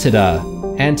 Antida.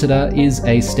 Antida is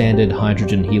a standard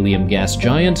hydrogen-helium gas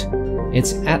giant.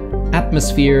 Its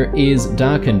atmosphere is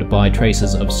darkened by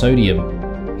traces of sodium.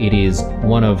 It is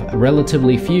one of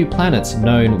relatively few planets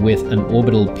known with an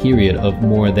orbital period of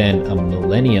more than a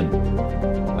millennium.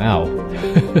 Wow.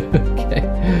 Okay.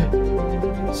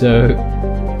 So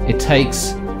it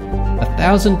takes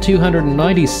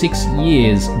 1,296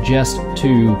 years just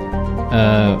to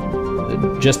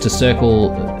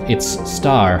circle its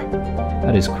star.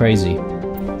 That is crazy.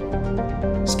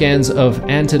 Scans of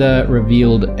Antida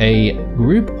revealed a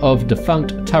group of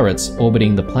defunct turrets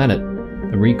orbiting the planet.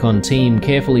 The recon team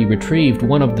carefully retrieved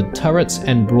one of the turrets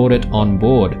and brought it on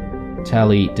board.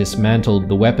 Tally dismantled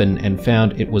the weapon and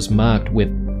found it was marked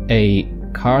with a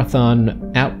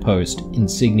Carthon outpost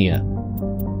insignia.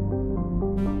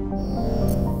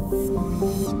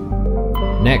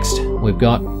 Next, we've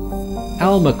got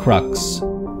Almacrux.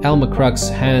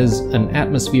 Almacrux has an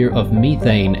atmosphere of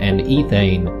methane and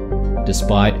ethane.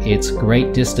 Despite its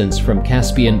great distance from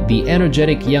Caspian, the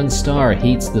energetic young star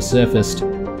heats the surface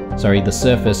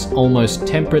almost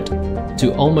temperate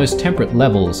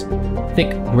levels.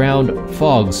 Thick ground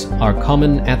fogs are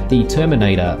common at the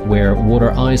Terminator, where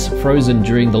water ice frozen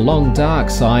during the long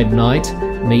dark side night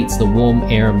meets the warm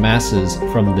air masses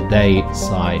from the day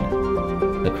side.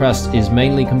 The crust is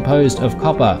mainly composed of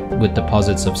copper with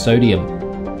deposits of sodium.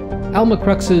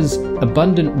 Almacrux's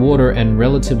abundant water and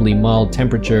relatively mild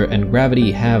temperature and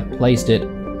gravity have placed it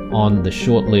on the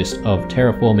short list of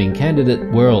terraforming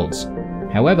candidate worlds.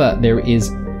 However, there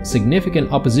is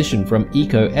significant opposition from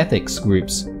eco-ethics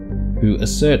groups who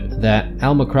assert that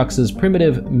Almacrux's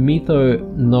primitive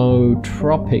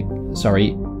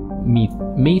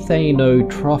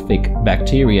methanotrophic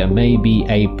bacteria may be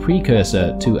a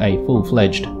precursor to a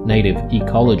full-fledged native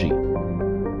ecology.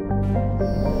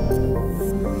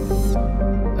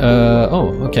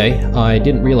 Oh, okay, I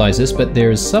didn't realize this, but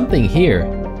there's something here.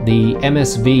 The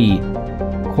MSV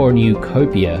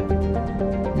cornucopia.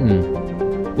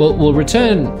 Well, we'll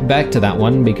return back to that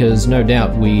one because no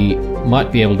doubt we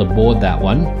might be able to board that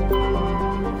one.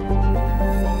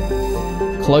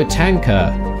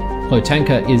 Clotanka.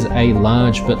 Clotanka is a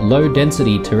large but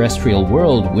low-density terrestrial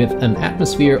world with an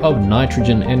atmosphere of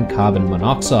nitrogen and carbon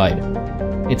monoxide.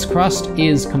 Its crust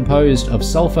is composed of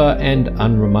sulfur and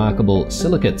unremarkable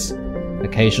silicates.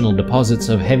 Occasional deposits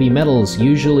of heavy metals,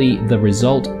 usually the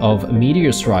result of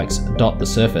meteor strikes, dot the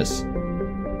surface.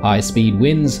 High-speed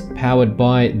winds, powered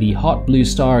by the hot blue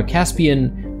star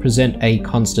Caspian, present a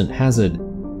constant hazard.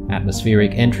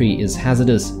 Atmospheric entry is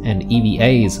hazardous and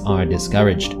EVAs are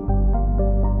discouraged.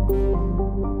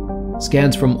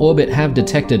 Scans from orbit have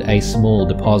detected a small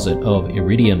deposit of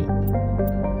iridium.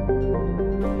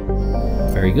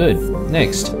 Very good.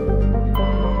 Next.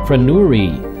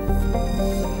 Farnuri.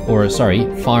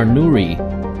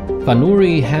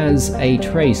 Farnuri has a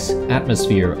trace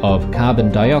atmosphere of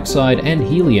carbon dioxide and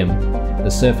helium.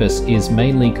 The surface is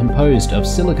mainly composed of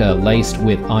silica laced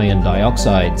with iron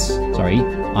oxides,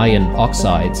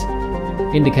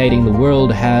 indicating the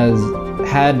world has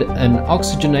had an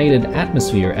oxygenated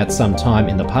atmosphere at some time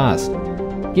in the past.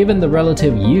 Given the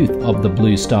relative youth of the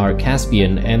blue star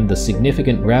Caspian and the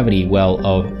significant gravity well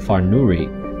of Farnuri,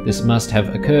 this must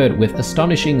have occurred with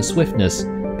astonishing swiftness,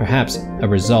 perhaps a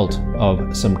result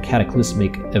of some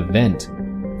cataclysmic event.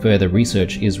 Further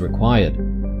research is required.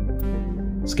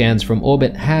 Scans from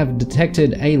orbit have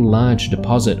detected a large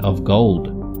deposit of gold.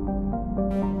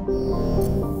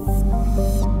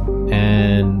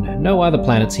 And no other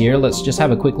planets here. Let's just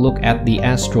have a quick look at the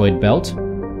asteroid belt.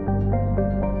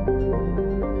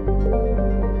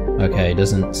 Okay,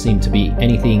 doesn't seem to be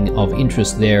anything of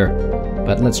interest there,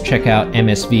 but let's check out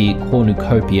MSV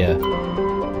Cornucopia.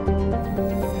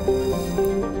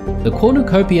 The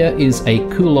Cornucopia is a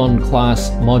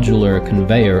Coulon-class modular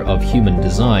conveyor of human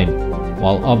design.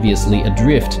 While obviously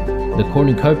adrift, the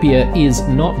Cornucopia is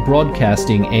not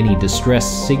broadcasting any distress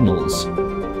signals.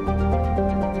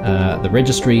 The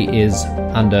registry is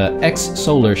under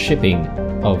X-Solar shipping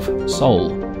of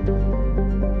Sol.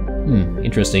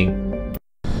 Interesting.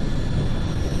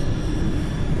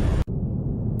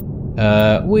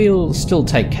 We'll still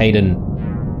take Caden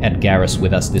Edgaris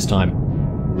with us this time.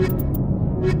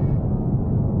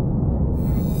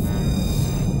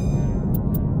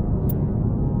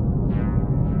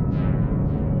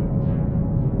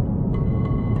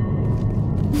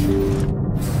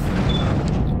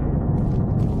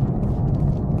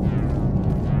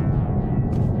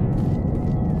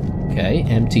 Okay,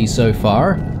 empty so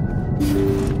far.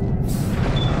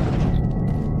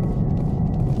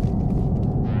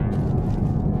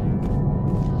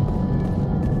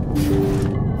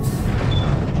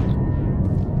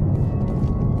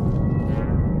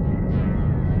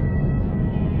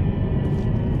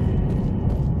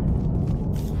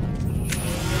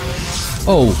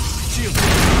 Oh!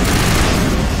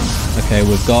 Okay,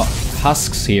 we've got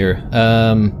husks here,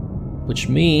 which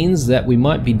means that we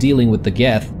might be dealing with the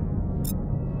Geth.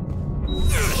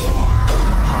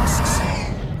 Husks.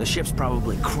 The ship's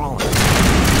probably crawling.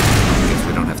 Guess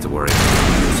we don't have to worry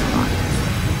about survivors.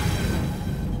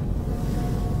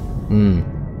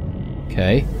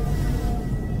 Okay.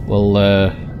 Well,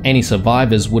 any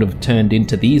survivors would have turned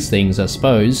into these things, I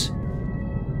suppose.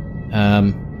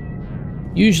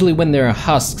 Usually when there are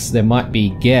husks, there might be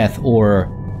Geth, or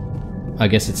I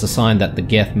guess it's a sign that the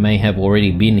Geth may have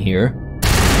already been here.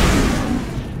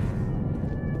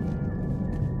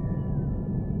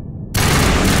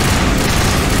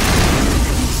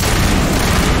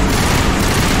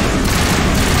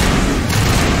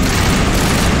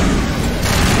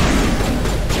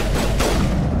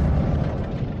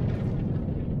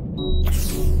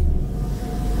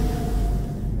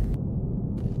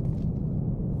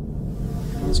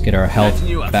 Let's get our health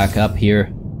back up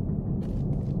here.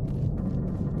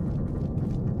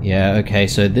 Yeah, okay,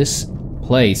 so this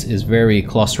place is very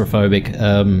claustrophobic,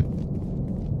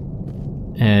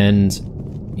 and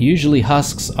usually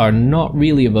husks are not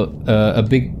really a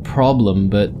big problem,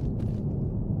 but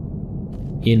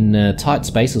in tight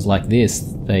spaces like this,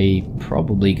 they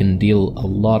probably can deal a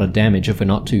lot of damage if we're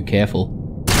not too careful.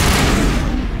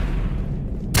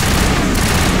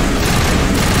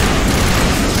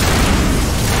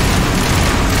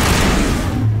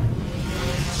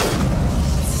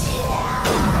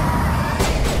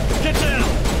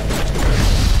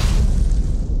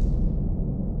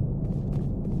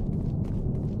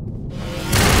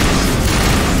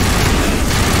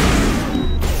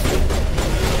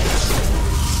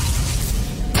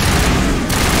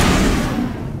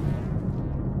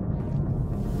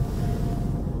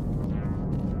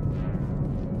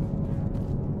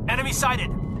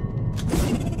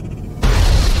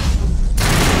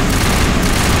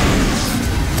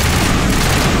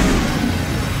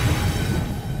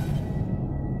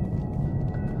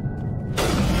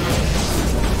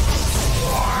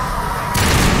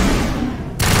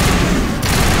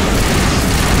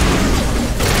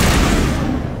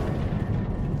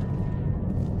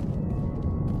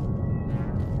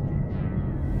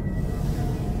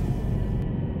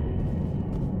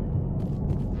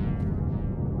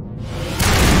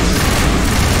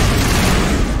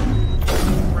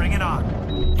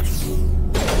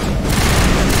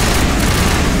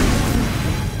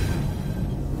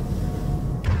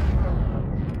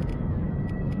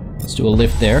 Let's do a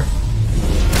lift there.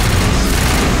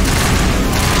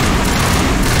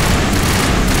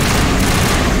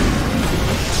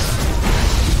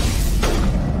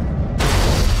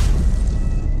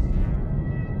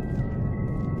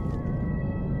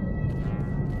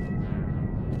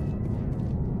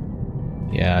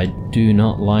 Yeah, I do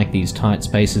not like these tight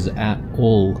spaces at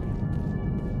all.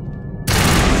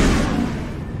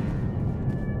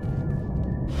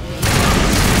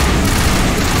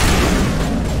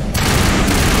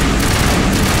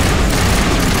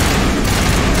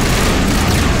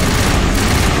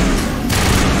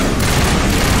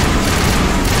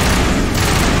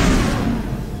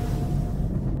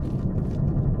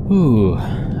 Ooh,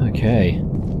 okay.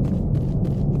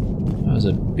 That was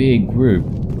a big group.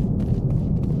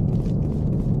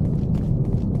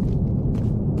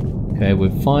 Okay,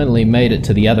 we've finally made it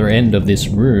to the other end of this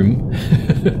room.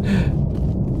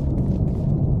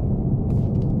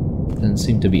 Doesn't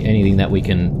seem to be anything that we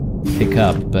can pick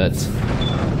up, but...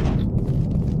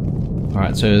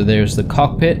 Alright, so there's the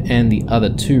cockpit and the other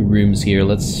two rooms here.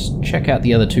 Let's check out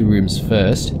the other two rooms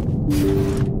first.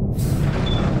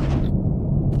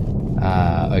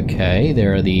 Okay,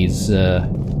 there are these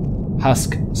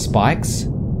husk spikes.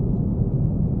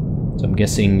 So I'm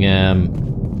guessing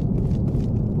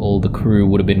all the crew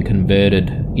would have been converted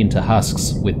into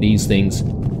husks with these things.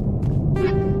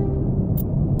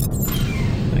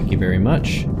 Thank you very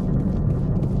much.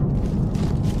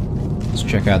 Let's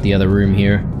check out the other room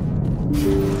here.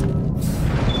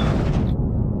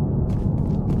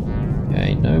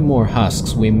 Okay, no more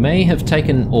husks. We may have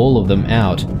taken all of them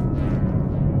out.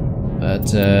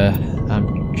 But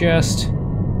I'm just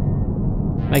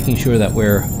making sure that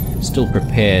we're still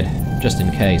prepared, just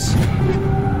in case.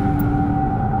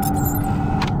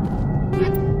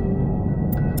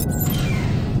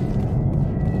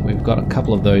 We've got a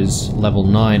couple of those level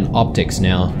 9 optics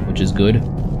now, which is good.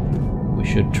 We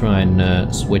should try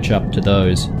and switch up to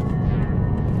those.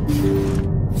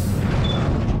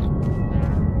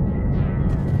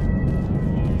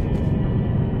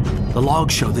 The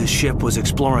logs show this ship was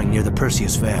exploring near the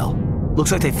Perseus Veil.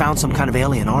 Looks like they found some kind of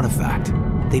alien artifact.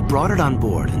 They brought it on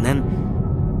board, and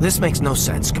then... This makes no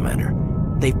sense, Commander.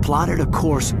 They plotted a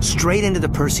course straight into the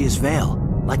Perseus Veil,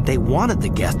 like they wanted the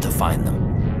Geth to find them.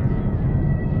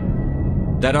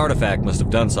 That artifact must have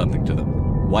done something to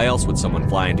them. Why else would someone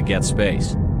fly into Geth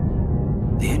space?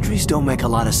 The entries don't make a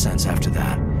lot of sense after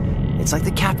that. It's like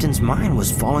the captain's mind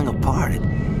was falling apart.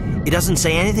 It doesn't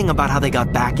say anything about how they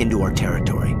got back into our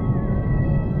territory.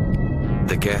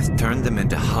 The Geth turned them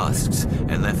into husks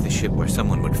and left the ship where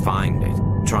someone would find it,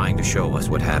 trying to show us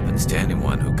what happens to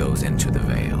anyone who goes into the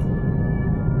Veil.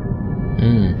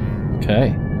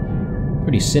 Okay.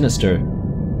 Pretty sinister.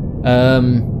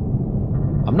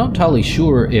 I'm not totally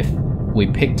sure if we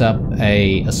picked up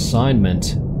a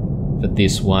assignment for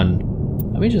this one.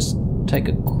 Let me just take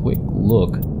a quick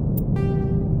look.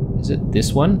 Is it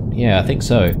this one? Yeah, I think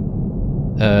so.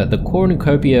 The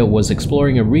cornucopia was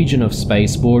exploring a region of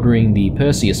space bordering the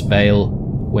Perseus Veil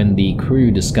when the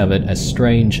crew discovered a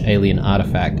strange alien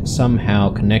artifact somehow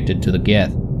connected to the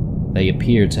Geth. They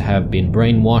appeared to have been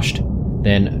brainwashed,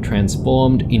 then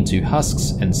transformed into husks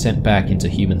and sent back into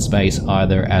human space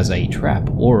either as a trap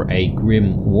or a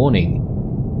grim warning.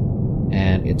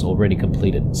 And it's already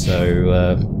completed,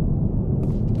 so...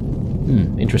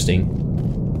 interesting.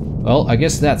 Well, I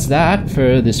guess that's that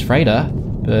for this freighter,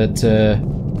 but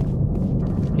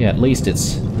yeah, at least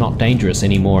it's not dangerous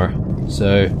anymore.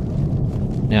 So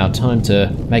now time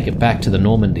to make it back to the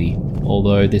Normandy,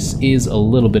 although this is a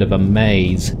little bit of a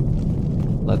maze.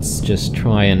 Let's just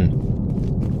try and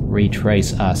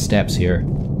retrace our steps here.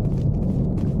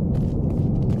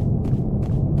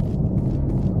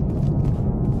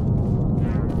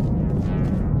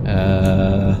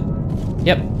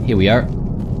 Yep, here we are.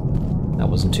 That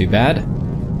wasn't too bad.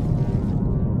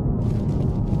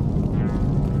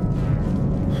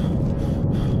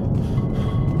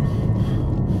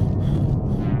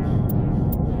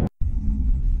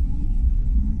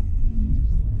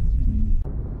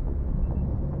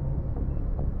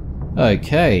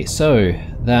 Okay, so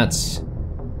that's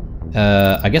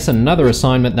I guess another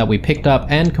assignment that we picked up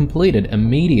and completed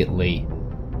immediately.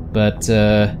 But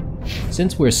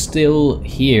since we're still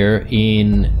here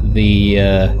in the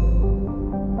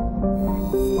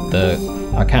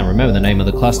I can't remember the name of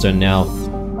the cluster now.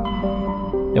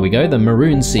 There we go, the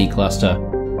Maroon Sea cluster.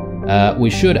 We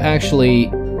should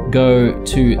actually go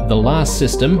to the last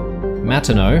system,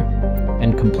 Matino,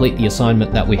 and complete the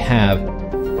assignment that we have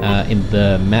in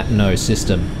the Matino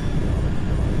system.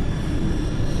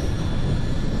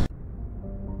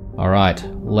 Alright,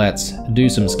 let's do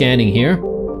some scanning here.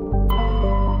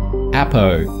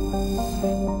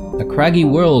 Apo. A craggy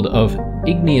world of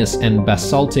igneous and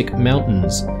basaltic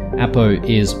mountains, Apo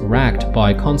is racked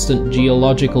by constant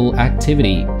geological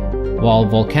activity. While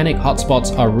volcanic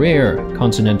hotspots are rare,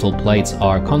 continental plates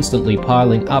are constantly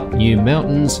piling up new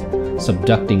mountains,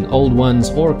 subducting old ones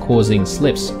or causing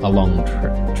slips along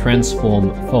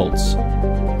transform faults.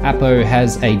 Apo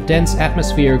has a dense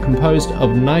atmosphere composed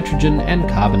of nitrogen and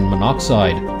carbon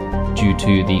monoxide. Due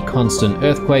to the constant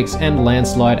earthquakes and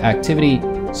landslide activity,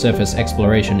 surface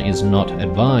exploration is not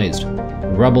advised.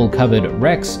 Rubble-covered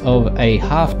wrecks of a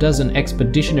half-dozen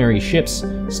expeditionary ships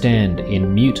stand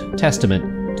in mute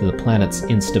testament to the planet's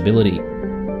instability.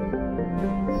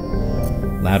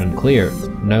 Loud and clear.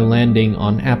 No landing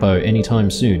on Apo anytime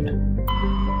soon.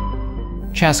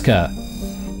 Chaska.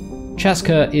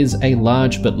 Chaska is a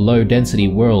large but low-density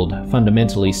world,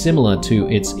 fundamentally similar to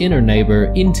its inner neighbor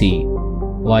Inti.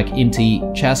 Like Inti,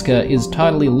 Chaska is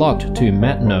tidally locked to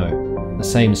Matno. The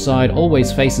same side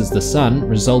always faces the sun,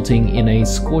 resulting in a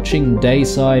scorching day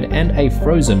side and a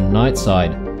frozen night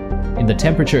side. In the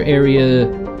temperate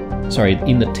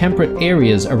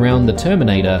areas around the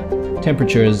Terminator,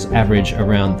 temperatures average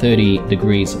around 30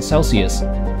 degrees Celsius.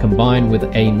 Combined with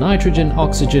a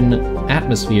nitrogen-oxygen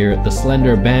atmosphere, the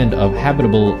slender band of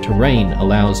habitable terrain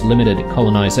allows limited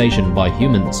colonization by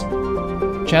humans.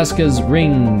 Chaska's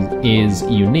ring is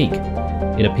unique.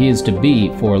 It appears to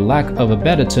be, for lack of a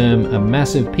better term, a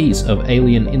massive piece of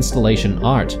alien installation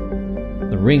art.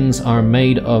 The rings are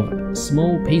made of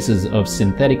small pieces of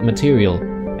synthetic material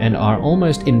and are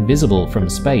almost invisible from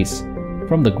space.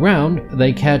 From the ground,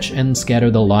 they catch and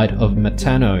scatter the light of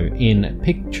Matano in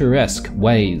picturesque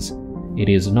ways. It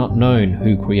is not known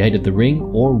who created the ring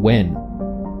or when.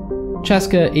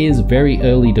 Chaska is very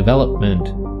early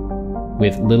development.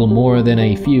 With little more than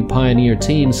a few pioneer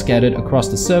teams scattered across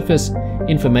the surface,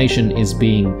 information is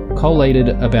being collated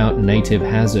about native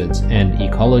hazards and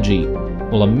ecology,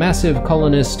 while a massive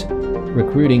colonist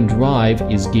recruiting drive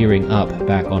is gearing up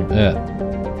back on Earth.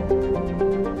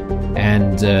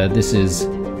 And this is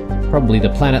probably the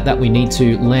planet that we need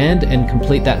to land and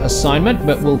complete that assignment,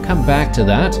 but we'll come back to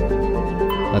that.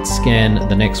 Let's scan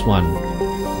the next one.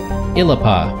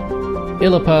 Illapa.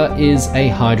 Illapa is a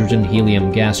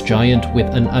hydrogen-helium gas giant with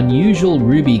an unusual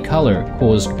ruby color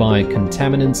caused by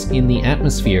contaminants in the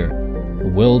atmosphere. The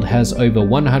world has over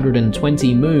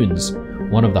 120 moons,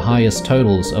 one of the highest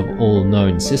totals of all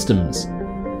known systems.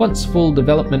 Once full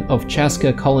development of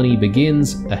Chaska colony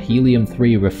begins, a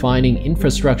helium-3 refining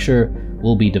infrastructure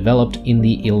will be developed in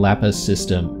the Illapa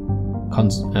system,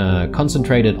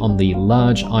 concentrated on the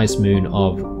large ice moon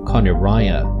of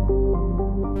Coniraya.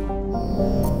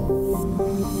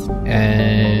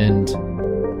 And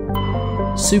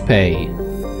Supe.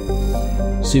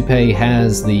 Supe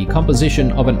has the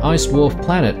composition of an ice dwarf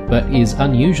planet, but is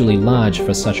unusually large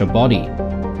for such a body.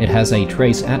 It has a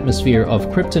trace atmosphere of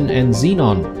krypton and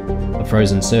xenon. The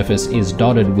frozen surface is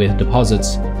dotted with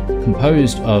deposits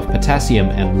composed of potassium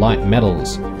and light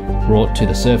metals, brought to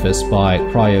the surface by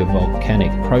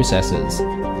cryovolcanic processes.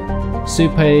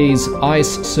 Supe's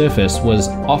ice surface was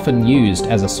often used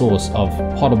as a source of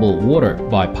potable water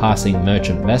by passing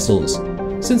merchant vessels.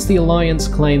 Since the Alliance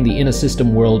claimed the inner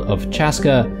system world of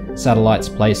Chaska, satellites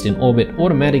placed in orbit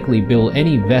automatically bill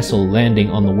any vessel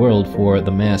landing on the world for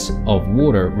the mass of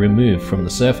water removed from the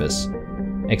surface.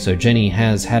 Exogeny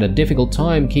has had a difficult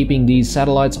time keeping these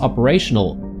satellites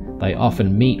operational. They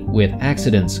often meet with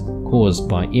accidents caused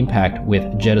by impact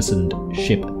with jettisoned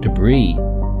ship debris.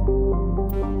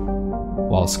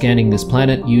 While scanning this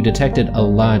planet, you detected a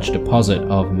large deposit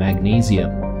of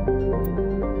magnesium.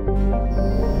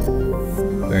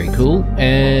 Very cool.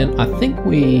 And I think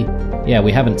we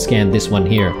haven't scanned this one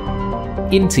here.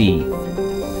 Inti.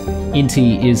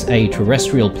 Inti is a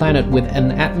terrestrial planet with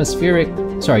an atmosphere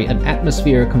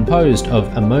composed of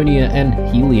ammonia and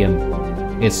helium.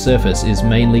 Its surface is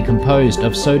mainly composed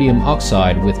of sodium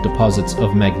oxide with deposits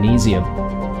of magnesium.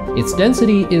 Its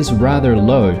density is rather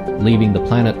low, leaving the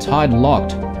planet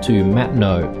tide-locked to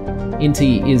Matno.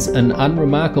 Inti is an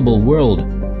unremarkable world,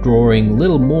 drawing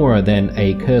little more than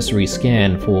a cursory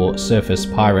scan for surface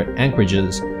pirate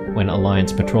anchorages when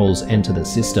Alliance patrols enter the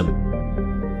system.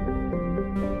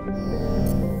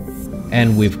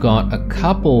 And we've got a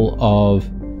couple of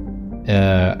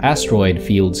asteroid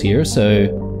fields here, so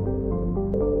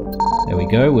there we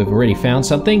go, we've already found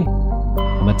something.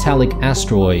 A metallic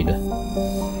asteroid.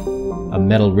 A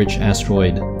metal-rich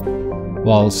asteroid.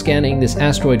 While scanning this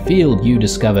asteroid field, you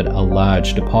discovered a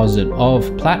large deposit of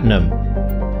platinum.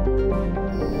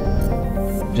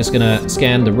 Just gonna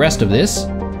scan the rest of this.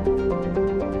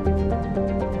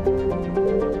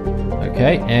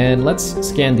 Okay, and let's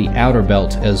scan the outer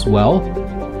belt as well.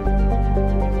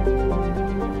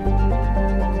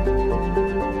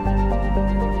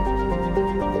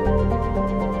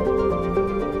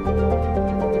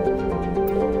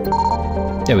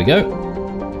 There we go.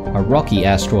 A rocky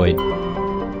asteroid.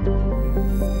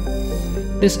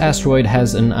 This asteroid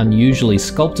has an unusually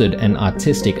sculpted and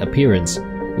artistic appearance,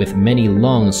 with many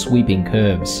long sweeping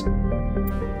curves.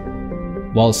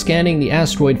 While scanning the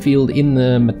asteroid field in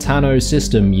the Metano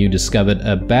system, you discovered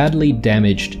a badly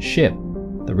damaged ship.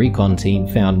 The recon team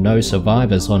found no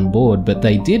survivors on board, but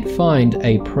they did find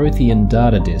a Prothean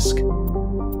data disk.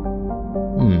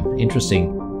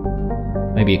 Interesting.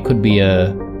 Maybe it could be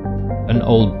an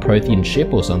old Prothean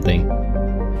ship or something.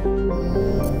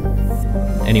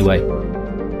 Anyway.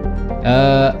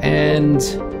 And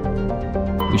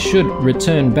we should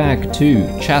return back to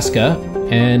Chaska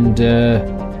and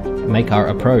make our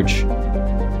approach.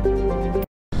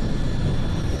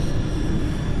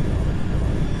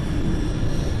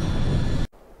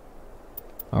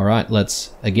 Alright,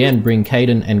 let's again bring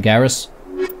Kaidan and Garrus,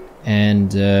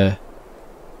 and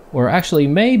or actually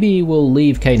maybe we'll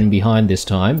leave Kaidan behind this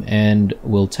time and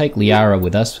we'll take Liara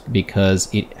with us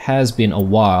because it has been a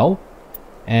while,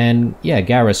 and yeah,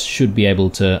 Garrus should be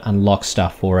able to unlock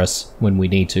stuff for us when we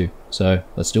need to, so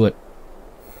let's do it.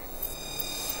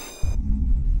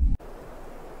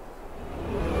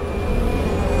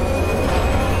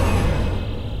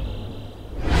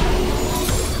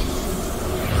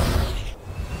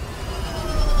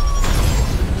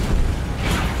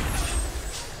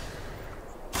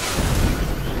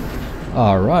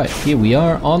 Alright, here we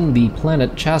are on the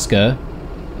planet Chaska.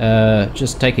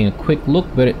 Just taking a quick look,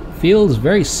 but it feels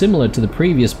very similar to the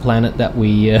previous planet that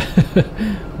we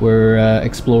were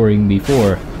exploring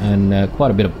before, and quite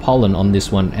a bit of pollen on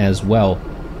this one as well.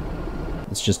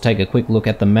 Let's just take a quick look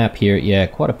at the map here. Yeah,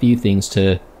 quite a few things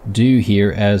to do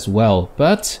here as well,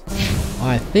 but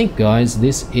I think, guys,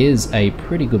 this is a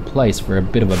pretty good place for a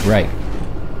bit of a break.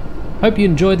 Hope you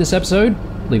enjoyed this episode.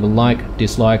 Leave a like,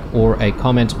 dislike, or a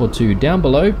comment or two down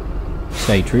below.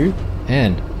 Stay true,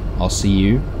 and I'll see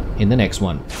you in the next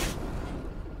one.